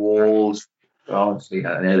all over the walls. Honestly,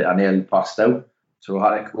 I nearly passed out. So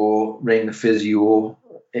I had to go ring the physio.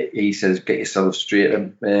 He says, get yourself straight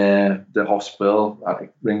to the hospital. I had to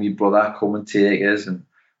ring my brother, come and take us. And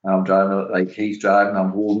I'm driving, like he's driving,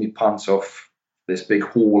 I'm holding my pants off, this big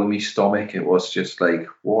hole in my stomach. It was just like,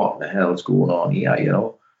 what the hell's going on here,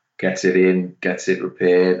 Gets it in, gets it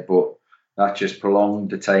repaired. But that just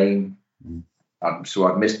prolonged the time. So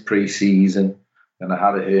I'd missed pre-season, and I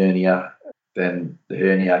had a hernia. Then the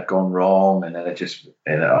hernia had gone wrong, and then I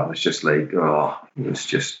was just like,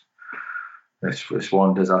 it's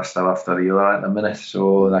one disaster after the other in a minute.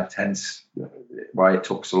 So that's hence why it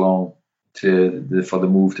took so long for the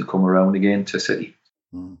move to come around again to City.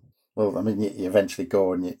 Well, I mean, you eventually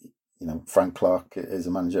go, and Frank Clark is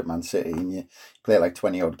a manager at Man City, and you play like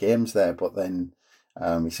 20 odd games there, but then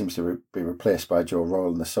he seems to be replaced by Joe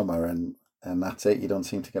Royle in the summer, and that's it. You don't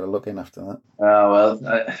seem to get a look in after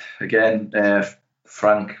that. Again,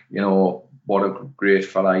 Frank, what a great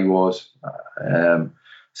fella he was.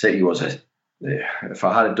 City was if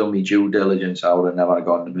I had done my due diligence, I would have never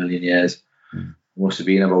gone in a million years. Must have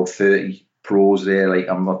been about 30 pros there. Like,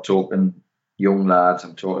 I'm not talking young lads,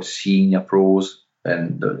 I'm talking senior pros,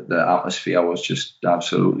 and the atmosphere was just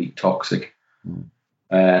absolutely toxic.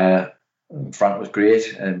 Frank was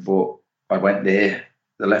great, but I went there.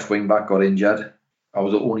 The left wing back got injured. I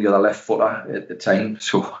was the only other left footer at the time,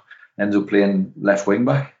 so I ended up playing left wing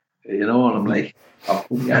back. And I'm like,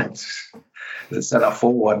 the centre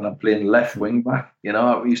forward, and I'm playing left wing back. It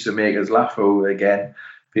used to make us laugh. Again,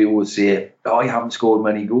 people would say, "Oh, you haven't scored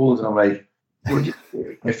many goals," and I'm like,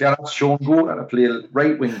 if you had Sean Gordon to play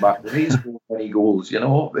right wing back, then he scored many goals.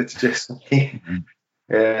 It's just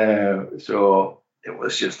so it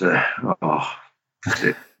was just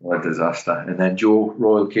what a disaster. And then Joe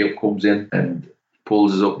Royle comes in and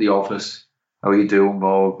pulls us up the office. How are you doing,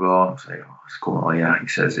 Bob? I was like, what's going on here? He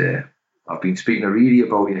says, I've been speaking to Reedy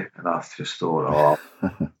about you. And I just thought,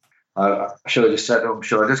 I should have just said to him,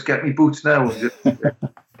 should I just get me boots now and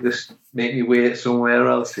just make me wait somewhere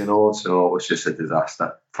else, So it was just a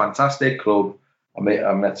disaster. Fantastic club. I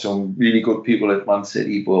met some really good people at Man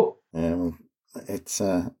City, but it's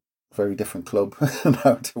very different club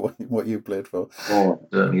now to what you played for. Oh,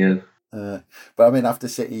 certainly is. But I mean, after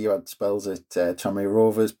City, you had spells at Tranmere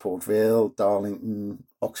Rovers, Port Vale, Darlington,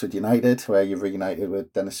 Oxford United, where you reunited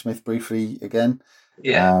with Dennis Smith briefly again.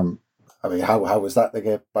 Yeah. I mean, how was that to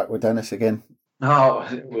get back with Dennis again? No,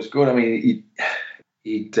 it was good. I mean,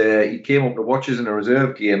 he came up to watch us in a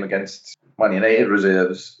reserve game against Man United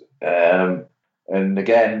reserves. And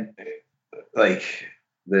again, like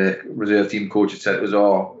the reserve team coach had said, it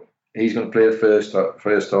was, he's going to play the first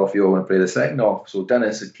half, you're going to play the second half. So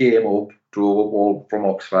Dennis had came up, drove up all from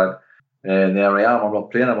Oxford, and there I am. I'm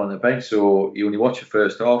not playing, I'm on the bench. So you only watch the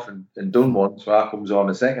first half and done one. So I comes on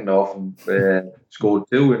the second half and scored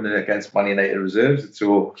 2 and against Man United reserves.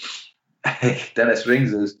 So Dennis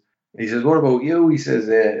rings us. He says, "What about you?" He says,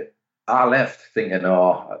 "I left thinking,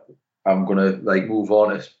 I'm going to like move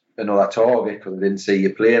on to another target because I didn't see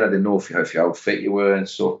you playing. I didn't know how fit you were and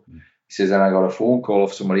stuff." He says, "And I got a phone call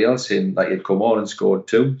off somebody else saying that you'd come on and scored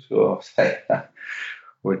 2. So I was like,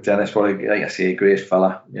 with Dennis, like I say, a great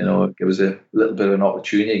fella. You know, give us a little bit of an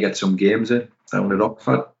opportunity to get some games in down at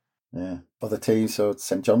Oxford. Yeah. Other teams, so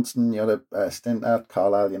St Johnstone, you had a stint at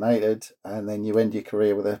Carlisle United, and then you end your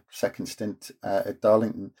career with a second stint at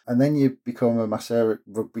Darlington, and then you become a masseur at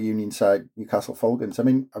rugby union side Newcastle Falcons. I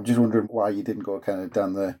mean, I'm just wondering why you didn't go kind of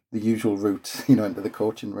down the usual route, you know, into the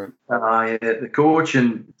coaching route. Yeah, the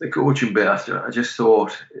coaching bit. I just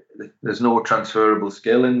thought there's no transferable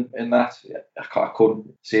skill in that. I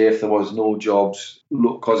couldn't say if there was no jobs.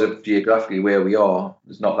 Look, because of geographically where we are,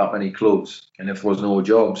 there's not that many clubs, and if there was no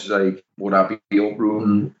jobs, like, would I be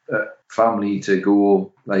uprooting family to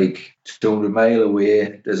go like 200 mile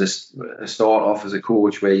away? There's a start off as a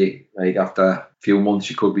coach where you, like, after a few months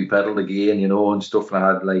you could be peddled again, you know, and stuff. And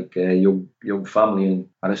I had like a young family, and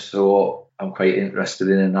I just thought I'm quite interested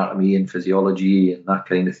in anatomy and physiology and that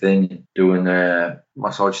kind of thing. And doing a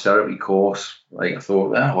massage therapy course, like I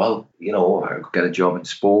thought, well, you know, I could get a job in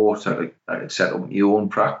sport. I could set up my own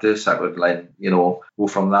practice. I could, like, you know, go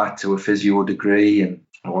from that to a physio degree and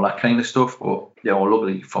all that kind of stuff. But, you know,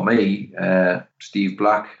 luckily for me, Steve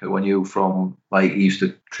Black, who I knew from, like, he used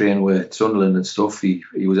to train with Sunderland and stuff, he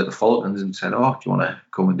was at the Falcons and said, "Oh, do you want to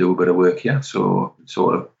come and do a bit of work here?" So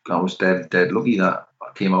sort of, I was dead lucky that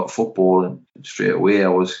I came out of football and straight away I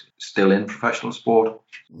was still in professional sport.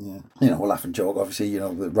 Yeah, you know, we'll laugh and joke, obviously, you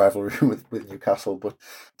know, the rivalry with Newcastle, but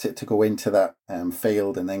to go into that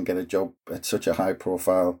field and then get a job at such a high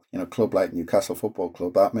profile, you know, club like Newcastle Football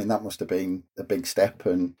Club, that must have been a big step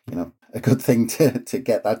and, you know, a good thing to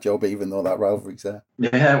get that job, even though that rivalry's there.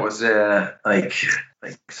 Yeah, it was like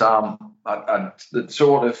Sam, I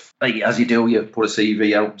sort of, like, as you do, you put a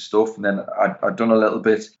CV out and stuff, and then I'd done a little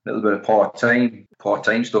bit of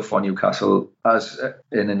part-time stuff for Newcastle as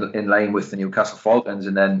in line with the Newcastle Falcons,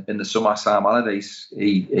 and then in the summer, Sam Allardyce,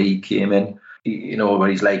 he came in, you know, where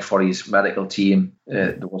he's like for his medical team,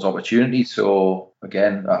 there was opportunity. So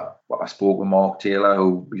again, I spoke with Mark Taylor,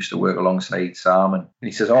 who used to work alongside Sam, and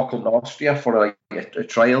he says, "I'll come to Austria for a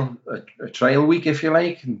trial week, if you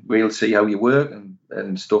like, and we'll see how you work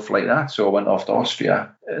and stuff like that." So I went off to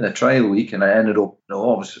Austria in a trial week, and I ended up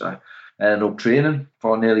training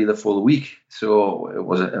for nearly the full week. So it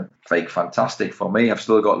was fantastic for me. I've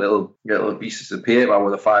still got little pieces of paper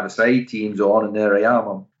with the five-a-side teams on, and there I am.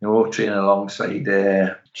 I'm, you know, training alongside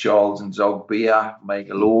Charles and Zog Beer,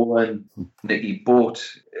 Michael Owen, Nicky Butt.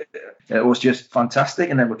 It was just fantastic.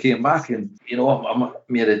 And then we came back, and, you know, I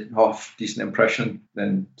made a half decent impression.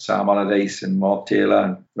 Then Sam Allardyce and Mark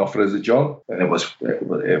Taylor offered us a job, and it was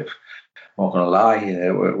I'm not going to lie,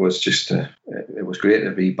 it was just it was great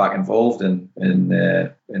to be back involved in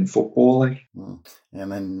football. Like.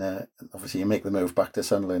 And then obviously you make the move back to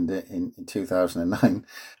Sunderland in 2009.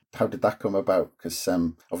 How did that come about? Because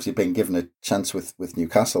obviously being given a chance with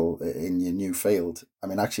Newcastle in your new field, I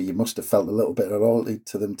mean, actually you must have felt a little bit of loyalty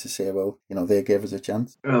to them to say, well, you know, they gave us a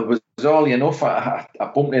chance. Well, it was oddly enough, I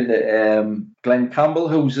bumped into Glenn Campbell,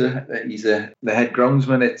 who's the head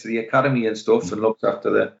groundsman at the academy and stuff, and looked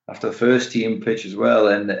after the first team pitch as well.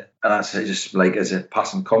 And I said, just like as a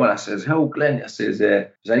passing comment, I says, "Oh, Glenn," I says,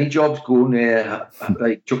 "Is any jobs going there?"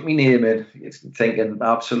 Like, chuck me name in, thinking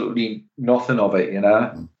absolutely nothing of it, you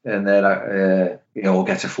know. And then I, you know,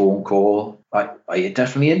 get a phone call. Are you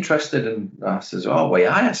definitely interested? And I says, "Oh, well,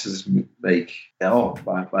 yeah." I says, like, you know,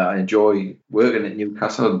 I enjoy working at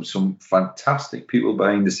Newcastle. Some fantastic people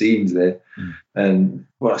behind the scenes there. And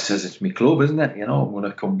well, I says, "It's my club, isn't it? You know, I'm going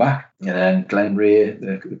to come back." And then Glenn Ray,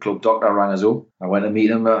 the club doctor, rang us up. I went to meet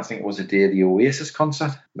him. I think it was the day of the Oasis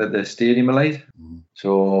concert at the Stadium of Light.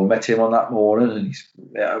 So met him on that morning, and he's,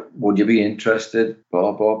 "Would you be interested?"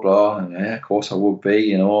 Blah blah blah. And yeah, of course I would be.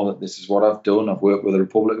 You know, this is what I've done. I've worked with the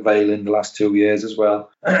Republic of Ireland the last 2 years as well.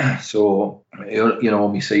 So, you know,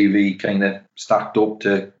 my CV kind of stacked up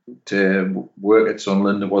to work at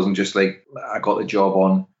Sunderland. It wasn't just like I got the job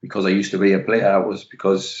on because I used to be a player. It was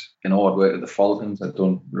because, you know, I'd worked at the Falcons, I'd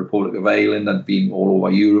done Republic of Ireland, I'd been all over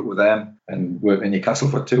Europe with them. and worked in Newcastle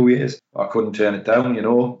for 2 years. I couldn't turn it down,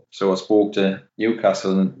 So I spoke to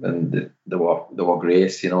Newcastle, and they were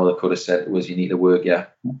great. They could have said to us, you need to work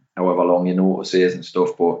however long your notice is and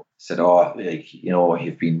stuff, but said,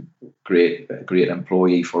 you've been a great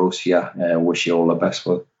employee for us here. Wish you all the best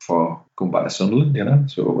for going back to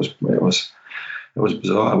Sunderland. So it was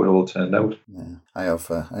bizarre how it all turned out. Yeah, I have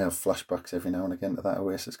flashbacks every now and again to that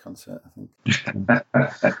Oasis concert, I think.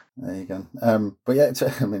 There you go. But yeah, it's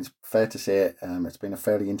fair to say it's been a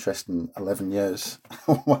fairly interesting 11 years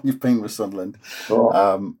while you've been with Sunderland.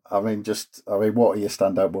 Oh. What are your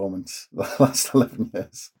standout moments the last 11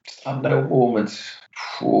 years? Standout moments?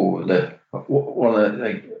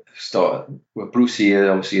 Start with Brucey.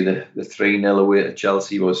 Obviously, the 3-0 away to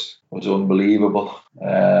Chelsea was unbelievable.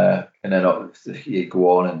 And then you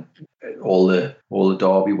go on and all the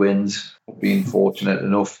derby wins. I've been fortunate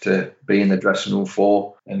enough to be in the dressing room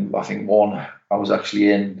for, and I think one I was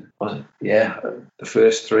actually in. The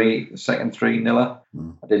second 3-0.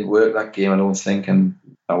 I didn't work that game, I don't think, and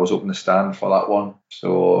I was up in the stand for that one.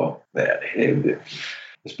 So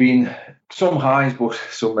there's been some highs, but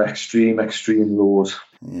some extreme lows.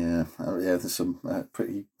 Yeah, there's some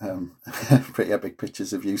pretty epic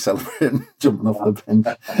pictures of you celebrating, jumping off the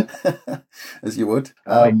bench, as you would.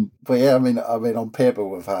 But yeah, I mean, on paper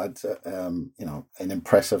we've had, an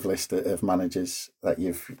impressive list of managers that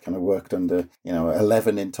you've kind of worked under.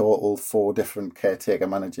 11 in total, 4 different caretaker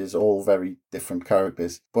managers, all very different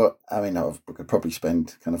characters. But I mean, we could probably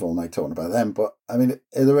spend kind of all night talking about them. But I mean,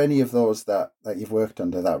 are there any of those that you've worked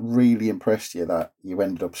under that really impressed you, that you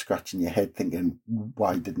ended up scratching your head thinking,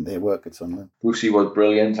 why didn't they work at Sunderland? Brucey was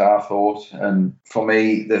brilliant, I thought, and for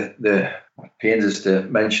me, the pains us to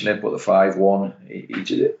mention it, but the 5-1,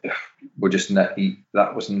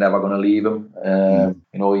 that was never going to leave him.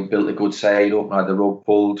 He built a good side up and had the rug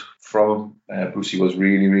pulled from him. Brucey was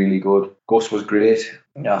really, really good. Gus was great.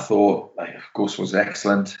 I thought Gus was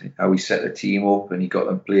excellent. How he set the team up and he got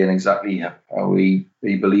them playing exactly how he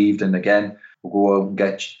believed. And again, we'll go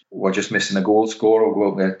out and we're just missing a goal scorer. We'll go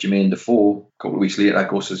out and get Jermaine Defoe. A couple of weeks later,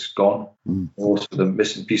 Gus is gone. Also the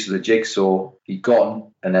missing piece of the jigsaw, he'd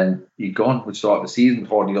gone. And then he'd gone. We'd start the season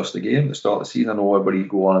before he lost the game. To start the season, I know everybody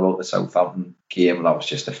go on about the Southampton game. That was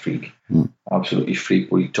just a freak. Absolutely freak.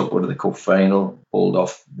 But he took one to the cup final, pulled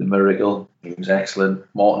off the miracle. He was excellent.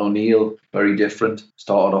 Martin O'Neill, very different.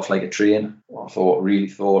 Started off like a train. I really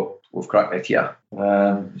thought we've cracked it here.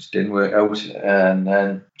 Just didn't work out. And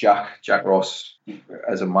then Jack Ross,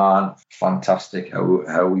 as a man, fantastic.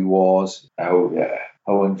 How he was,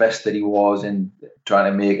 how invested he was in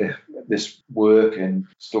trying to make this work and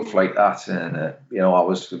stuff like that. And I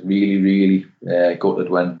was really, really gutted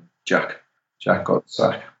when Jack got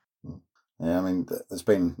sacked. Yeah, I mean, there's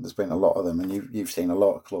been a lot of them, and you've seen a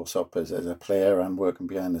lot of close up as a player and working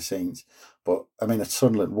behind the scenes. But I mean, at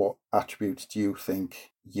Sunderland, what attributes do you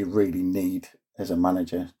think you really need as a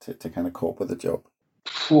manager to kind of cope with the job?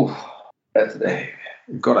 You've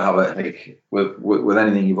got to have it. With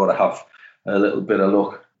anything, you've got to have a little bit of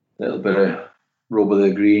luck, a little bit of rub of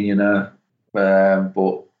the green,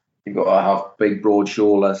 but you've got to have big, broad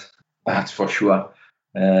shoulders. That's for sure.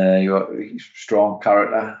 You got strong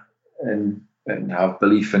character. And have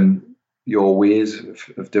belief in your ways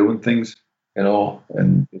of doing things,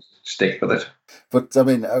 and just stick with it. But I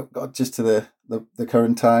mean, just to the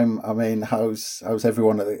current time, I mean, how's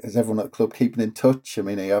everyone at the club keeping in touch? I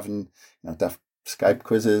mean, are you having daft Skype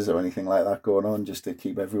quizzes or anything like that going on just to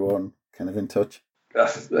keep everyone kind of in touch? Now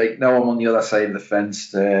I'm on the other side of the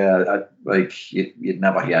fence. You'd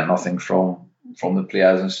never hear nothing from the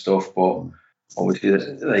players and stuff, but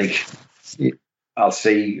obviously, I'll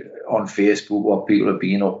see on Facebook what people have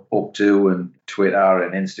been up to, and Twitter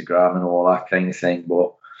and Instagram and all that kind of thing.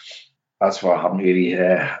 But that's why I haven't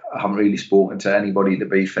really spoken to anybody, to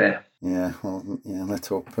be fair. Yeah, well, let's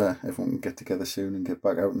hope everyone can get together soon and get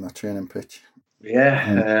back out on that training pitch.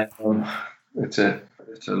 Yeah, it's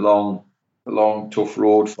a long, tough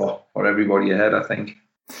road for everybody ahead, I think.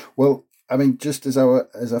 Well, I mean, just as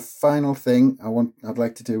a final thing, I'd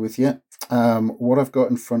like to do with you, what I've got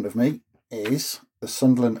in front of me is the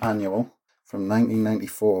Sunderland Annual from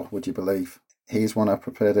 1994, would you believe? Here's one I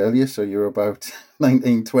prepared earlier, so you're about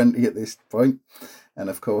 1920 at this point. And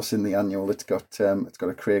of course, in the Annual, it's got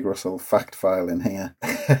a Craig Russell fact file in here.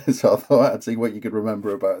 So I thought I'd see what you could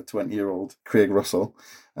remember about a 20-year-old Craig Russell.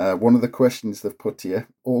 One of the questions they've put to you,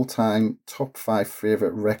 all-time top 5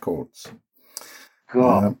 favourite records.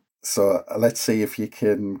 God. So let's see if you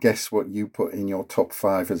can guess what you put in your top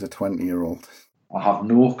 5 as a 20-year-old. I have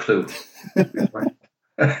no clue.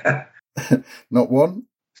 Not one?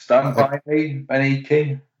 Stand By Me, Benny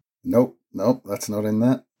King? Nope, that's not in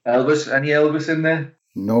that. Elvis? Any Elvis in there?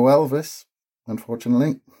 No Elvis,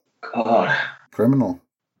 unfortunately. God. Criminal.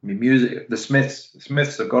 I mean, music, the Smiths. The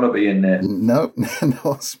Smiths have got to be in there. No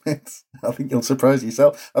Smiths. I think you'll surprise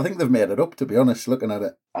yourself. I think they've made it up, to be honest, looking at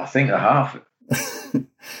it. I think I have.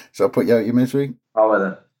 So I'll put you out of your misery. How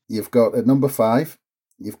then? You've got at number 5,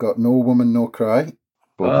 you've got No Woman, No Cry.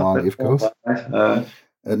 Bob Marley, of course.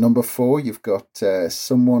 At number 4, you've got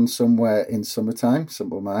Someone, Somewhere in Summertime,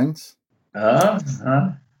 Simple Minds. At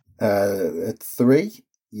 3,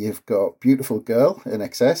 you've got Beautiful Girl, In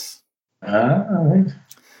Excess. Right.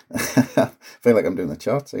 I feel like I'm doing the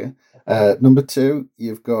charts here. Number 2,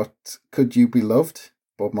 you've got Could You Be Loved,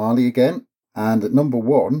 Bob Marley again. And at number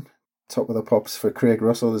 1, top of the pops for Craig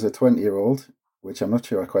Russell as a 20-year-old, which I'm not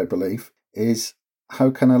sure I quite believe, is How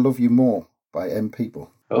Can I Love You More by M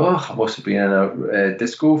People. Oh, I must have been in a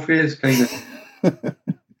disco phase, kind of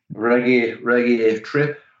reggae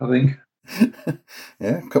trip, I think.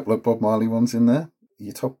 Yeah, a couple of Bob Marley ones in there.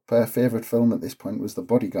 Your top favourite film at this point was The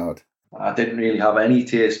Bodyguard. I didn't really have any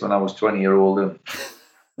taste when I was 20-year-old.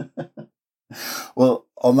 Well,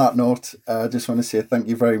 on that note, I just want to say thank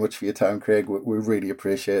you very much for your time, Craig. We really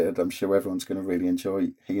appreciate it. I'm sure everyone's going to really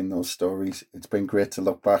enjoy hearing those stories. It's been great to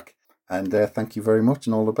look back. And thank you very much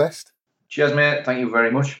and all the best. Cheers, mate. Thank you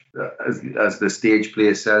very much. As the stage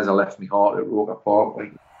play says, I left my heart at Roker Park.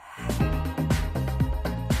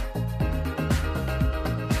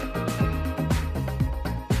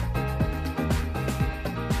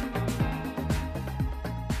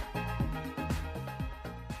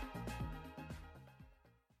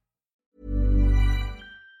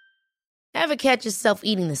 Ever catch yourself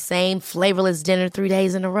eating the same flavorless dinner 3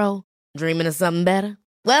 days in a row? Dreaming of something better?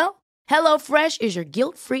 Well, HelloFresh is your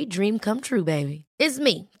guilt-free dream come true, baby. It's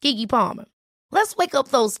me, Keke Palmer. Let's wake up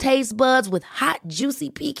those taste buds with hot, juicy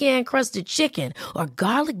pecan-crusted chicken or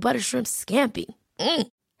garlic butter shrimp scampi.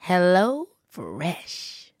 Hello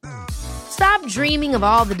Fresh. Stop dreaming of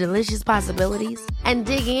all the delicious possibilities and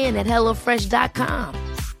dig in at HelloFresh.com.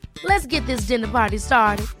 Let's get this dinner party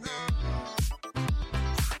started.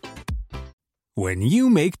 When you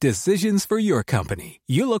make decisions for your company,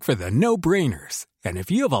 you look for the no-brainers. And if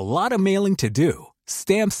you have a lot of mailing to do,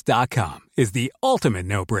 Stamps.com is the ultimate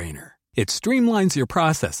no-brainer. It streamlines your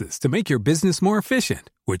processes to make your business more efficient,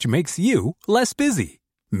 which makes you less busy.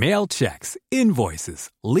 Mail checks, invoices,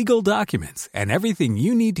 legal documents, and everything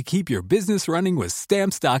you need to keep your business running with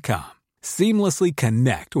Stamps.com. Seamlessly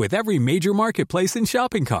connect with every major marketplace and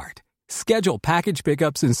shopping cart. Schedule package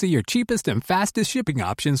pickups and see your cheapest and fastest shipping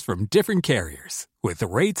options from different carriers, with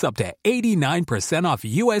rates up to 89% off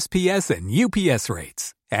USPS and UPS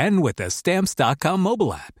rates. And with the Stamps.com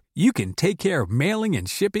mobile app, you can take care of mailing and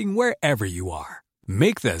shipping wherever you are.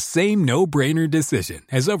 Make the same no-brainer decision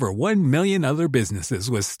as over 1 million other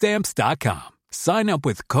businesses with Stamps.com. Sign up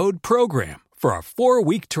with code PROGRAM for a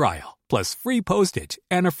 4-week trial, plus free postage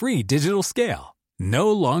and a free digital scale.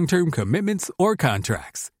 No long-term commitments or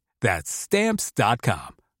contracts. That's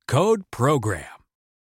Stamps.com. Code PROGRAM.